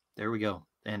 There we go.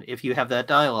 And if you have that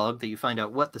dialogue that you find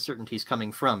out what the certainty is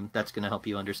coming from, that's going to help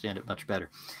you understand it much better.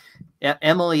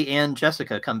 Emily and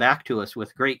Jessica come back to us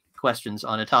with great questions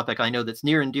on a topic I know that's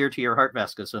near and dear to your heart,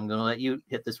 Vasco. So I'm going to let you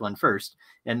hit this one first.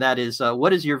 And that is,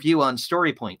 what is your view on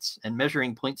story points and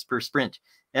measuring points per sprint?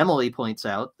 Emily points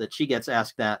out that she gets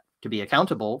asked that to be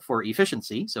accountable for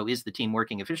efficiency. So is the team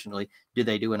working efficiently? Do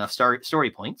they do enough story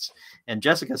points? And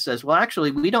Jessica says, well, actually,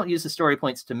 we don't use the story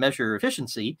points to measure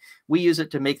efficiency. We use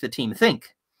it to make the team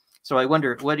think. So I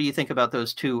wonder, what do you think about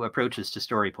those two approaches to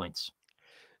story points?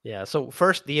 Yeah. So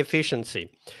first, the efficiency.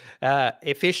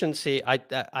 Efficiency.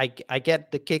 I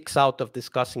get the kicks out of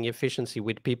discussing efficiency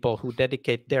with people who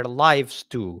dedicate their lives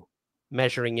to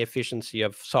measuring efficiency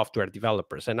of software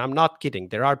developers. And I'm not kidding.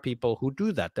 There are people who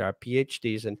do that. There are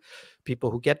PhDs and people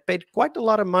who get paid quite a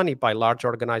lot of money by large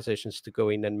organizations to go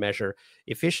in and measure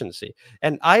efficiency.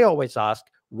 And I always ask,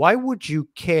 why would you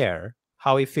care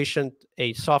how efficient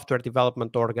a software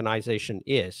development organization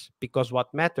is? Because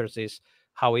what matters is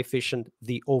how efficient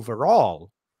the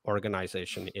overall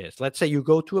organization is. Let's say you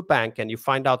go to a bank and you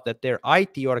find out that their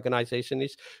IT organization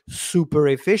is super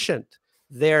efficient.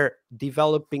 They're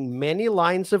developing many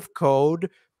lines of code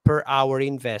per hour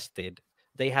invested.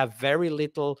 They have very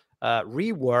little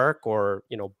rework or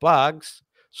bugs.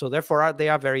 So therefore, they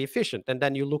are very efficient. And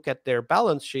then you look at their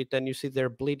balance sheet and you see they're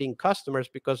bleeding customers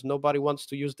because nobody wants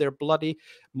to use their bloody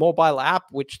mobile app,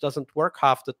 which doesn't work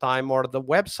half the time, or the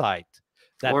website.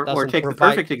 Or take the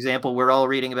perfect example we're all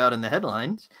reading about in the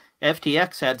headlines.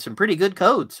 FTX had some pretty good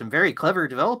code, some very clever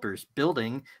developers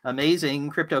building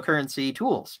amazing cryptocurrency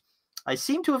tools. I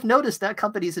seem to have noticed that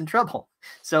company's in trouble.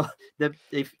 So the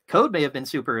code may have been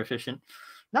super efficient.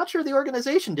 Not sure the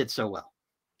organization did so well.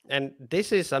 And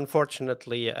this is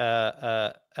unfortunately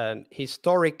an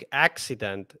historic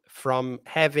accident from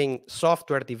having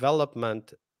software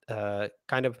development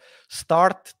kind of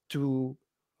start to,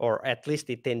 or at least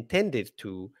it intended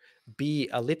to be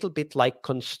a little bit like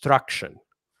construction.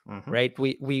 Mm-hmm. right?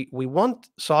 We want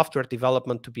software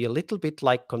development to be a little bit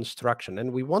like construction,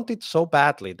 and we want it so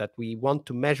badly that we want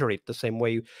to measure it the same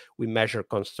way we measure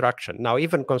construction. Now,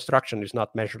 even construction is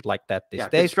not measured like that these Yeah,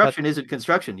 days, construction isn't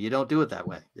construction. You don't do it that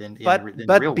way in the real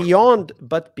but world.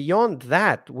 beyond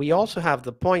that, we also have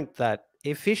the point that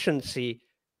efficiency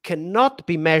cannot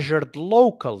be measured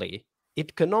locally.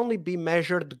 It can only be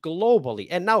measured globally.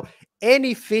 And now,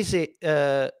 any physicist,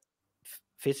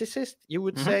 you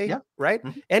would Mm-hmm. say, Yeah. right?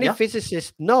 Mm-hmm. Any Yeah.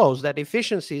 physicist knows that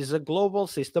efficiency is a global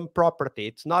system property.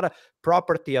 It's not a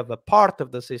property of a part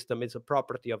of the system, it's a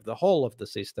property of the whole of the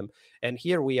system. And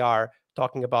here we are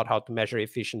talking about how to measure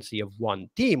efficiency of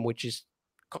one team, which is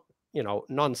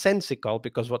nonsensical,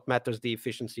 because what matters the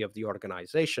efficiency of the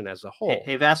organization as a whole.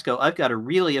 Hey Vasco, I've got a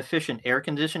really efficient air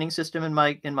conditioning system in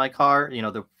my car. You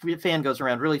know, the fan goes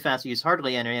around really fast, use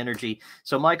hardly any energy.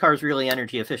 So my car is really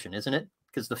energy efficient, isn't it?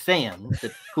 Because the fan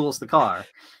that cools the car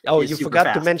Oh, is you super forgot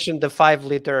to fast. mention the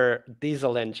 5-liter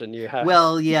diesel engine you have.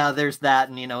 Well, yeah, there's that,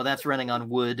 and that's running on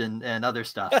wood and other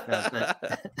stuff.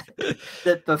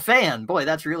 The fan, boy,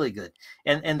 that's really good,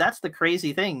 and that's the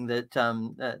crazy thing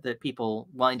that people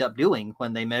wind up doing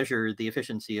when they measure the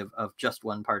efficiency of just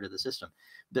one part of the system.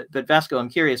 But Vasco, I'm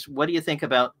curious, what do you think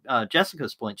about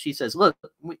Jessica's point? She says, look,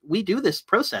 we do this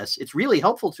process. It's really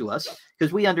helpful to us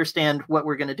because we understand what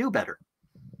we're going to do better.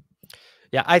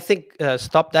 Yeah, I think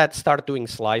stop that, start doing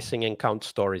slicing and count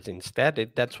stories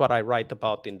instead. That's what I write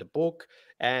about in the book.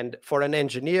 And for an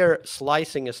engineer,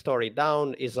 slicing a story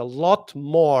down is a lot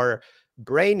more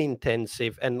brain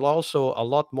intensive and also a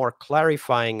lot more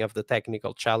clarifying of the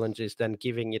technical challenges than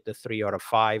giving it a 3 or a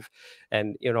 5.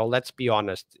 And let's be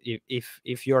honest,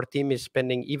 if your team is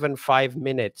spending even 5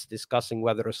 minutes discussing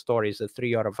whether a story is a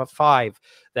 3 or a 5,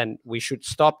 then we should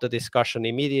stop the discussion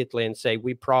immediately and say,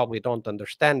 we probably don't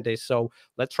understand this, so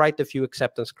let's write a few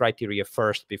acceptance criteria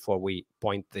first before we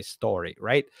point this story,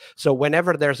 right? So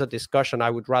whenever there's a discussion,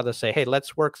 I would rather say, hey,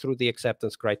 let's work through the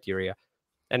acceptance criteria.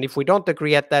 And if we don't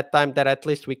agree at that time, then at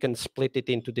least we can split it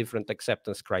into different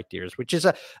acceptance criteria, which is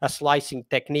a slicing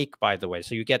technique, by the way.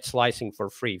 So you get slicing for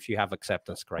free if you have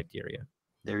acceptance criteria.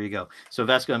 There you go. So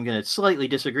Vasco, I'm going to slightly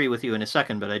disagree with you in a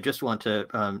second, but I just want to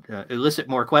elicit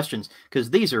more questions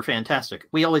because these are fantastic.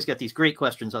 We always get these great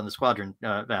questions on the Squadron,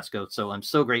 Vasco. So I'm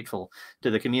so grateful to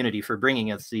the community for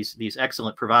bringing us these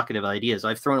excellent provocative ideas.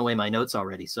 I've thrown away my notes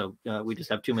already, so we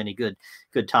just have too many good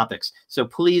topics. So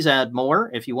please add more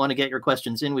if you want to get your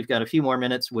questions in. We've got a few more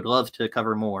minutes. Would love to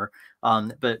cover more.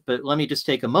 But let me just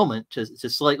take a moment to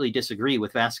slightly disagree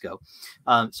with Vasco.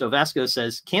 So Vasco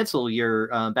says, cancel your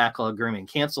backlog grooming,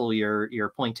 cancel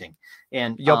your pointing.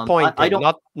 And your pointing, I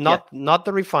don't, not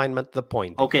the refinement, the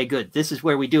point. Okay, good. This is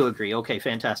where we do agree. Okay,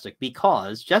 fantastic.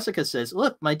 Because Jessica says,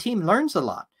 look, my team learns a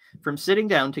lot from sitting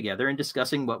down together and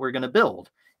discussing what we're going to build.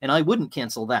 And I wouldn't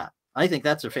cancel that. I think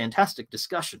that's a fantastic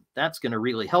discussion. That's going to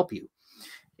really help you.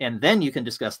 And then you can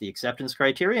discuss the acceptance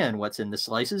criteria and what's in the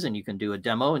slices, and you can do a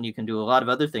demo, and you can do a lot of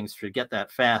other things to get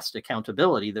that fast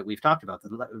accountability that we've talked about,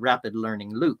 the rapid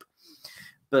learning loop.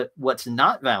 But what's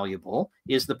not valuable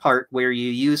is the part where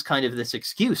you use kind of this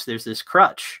excuse. There's this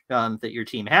crutch that your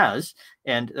team has,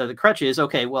 and the crutch is,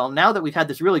 okay, well, now that we've had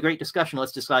this really great discussion,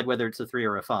 let's decide whether it's a 3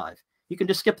 or a 5. You can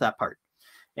just skip that part.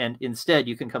 And instead,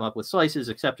 you can come up with slices,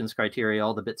 acceptance criteria,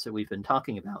 all the bits that we've been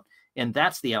talking about. And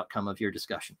that's the outcome of your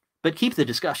discussion. But keep the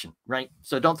discussion, right?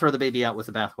 So don't throw the baby out with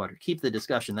the bathwater. Keep the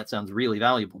discussion. That sounds really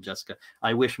valuable, Jessica.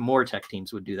 I wish more tech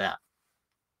teams would do that.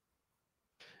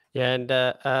 Yeah,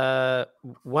 and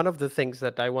one of the things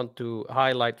that I want to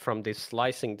highlight from this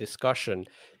slicing discussion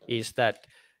is that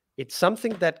it's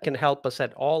something that can help us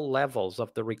at all levels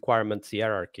of the requirements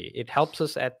hierarchy. It helps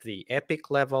us at the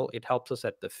epic level, it helps us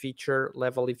at the feature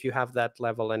level if you have that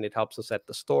level, and it helps us at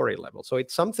the story level. So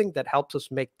it's something that helps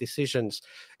us make decisions,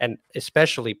 and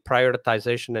especially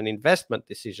prioritization and investment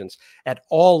decisions at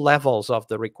all levels of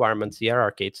the requirements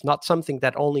hierarchy. It's not something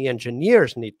that only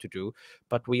engineers need to do,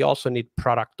 but we also need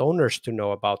product owners to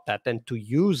know about that and to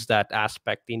use that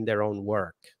aspect in their own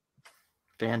work.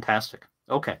 Fantastic.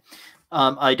 Okay.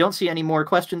 I don't see any more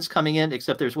questions coming in,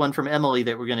 except there's one from Emily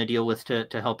that we're going to deal with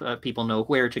to help people know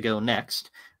where to go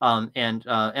next.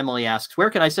 Emily asks, where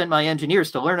can I send my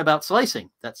engineers to learn about slicing?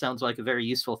 That sounds like a very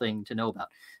useful thing to know about.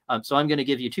 So I'm going to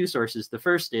give you two sources. The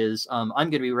first is I'm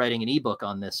going to be writing an ebook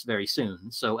on this very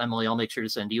soon. So Emily, I'll make sure to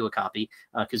send you a copy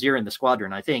because you're in the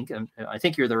squadron, I think. I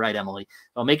think you're the right Emily.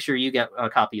 I'll make sure you get a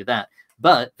copy of that.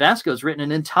 But Vasco's written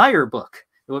an entire book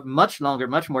much longer,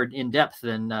 much more in depth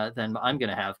than I'm going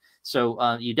to have.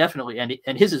 So you definitely,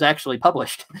 and his is actually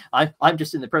published. I'm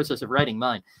just in the process of writing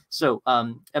mine. So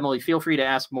Emily, feel free to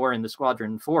ask more in the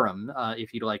Squadron forum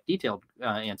if you'd like detailed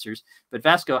answers. But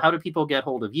Vasco, how do people get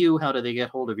hold of you? How do they get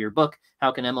hold of your book?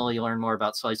 How can Emily learn more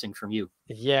about slicing from you?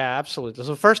 Yeah, absolutely.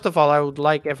 So first of all, I would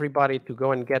like everybody to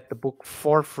go and get the book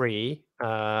for free.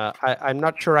 I'm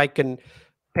not sure I can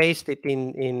paste it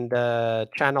in the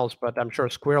channels, but I'm sure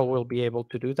Squirrel will be able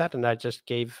to do that. And I just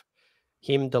gave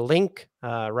him the link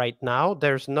right now.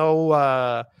 There's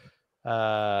no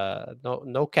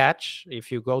catch.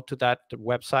 If you go to that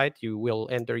website, you will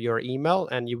enter your email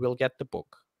and you will get the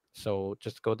book. So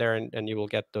just go there and you will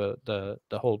get the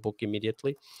whole book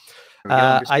immediately.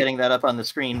 I'm just getting that up on the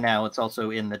screen now. It's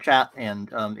also in the chat. And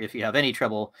if you have any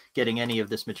trouble getting any of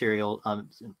this material,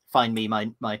 find me.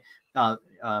 My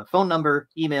phone number,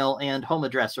 email, and home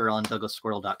address are on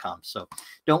douglassquirrel.com. So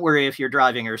don't worry if you're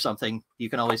driving or something. You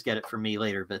can always get it from me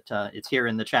later. But it's here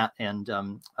in the chat and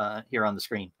here on the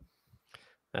screen.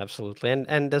 Absolutely.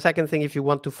 And the second thing, if you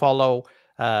want to follow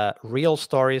real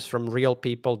stories from real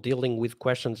people dealing with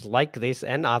questions like this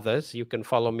and others, you can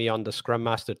follow me on the Scrum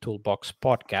Master Toolbox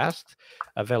podcast,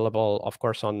 available, of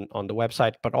course, on the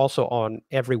website, but also on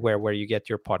everywhere where you get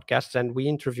your podcasts. And we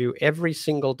interview every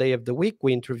single day of the week.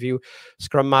 We interview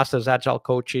Scrum Masters, Agile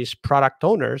coaches, product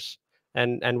owners,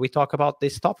 and we talk about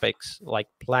these topics like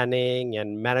planning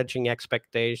and managing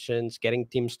expectations, getting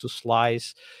teams to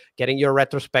slice, getting your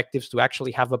retrospectives to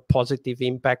actually have a positive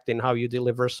impact in how you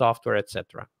deliver software,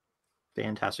 etc.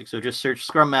 Fantastic. So just search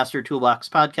Scrum Master Toolbox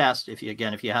podcast. If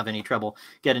you have any trouble,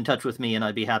 get in touch with me and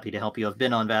I'd be happy to help you. I've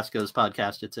been on Vasco's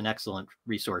podcast. It's an excellent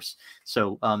resource.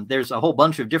 So there's a whole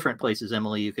bunch of different places,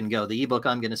 Emily, you can go. The ebook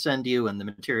I'm going to send you and the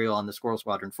material on the Squirrel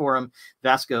Squadron forum,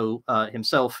 Vasco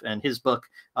himself and his book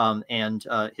and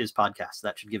his podcast.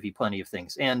 That should give you plenty of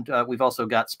things. And we've also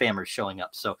got spammers showing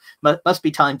up. So must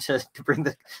be time to bring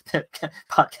the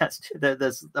podcast,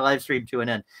 the live stream to an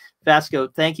end. Vasco,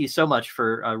 thank you so much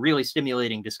for a really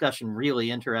stimulating discussion,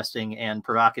 really interesting and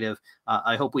provocative.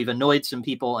 I hope we've annoyed some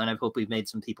people and I hope we've made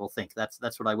some people think.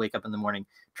 That's what I wake up in the morning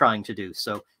trying to do.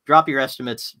 So drop your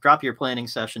estimates, drop your planning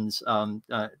sessions,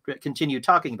 continue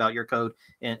talking about your code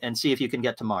and see if you can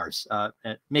get to Mars,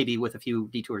 maybe with a few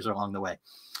detours along the way.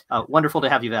 Wonderful to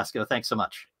have you, Vasco. Thanks so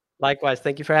much. Likewise.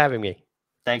 Thank you for having me.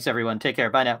 Thanks, everyone. Take care.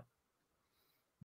 Bye now.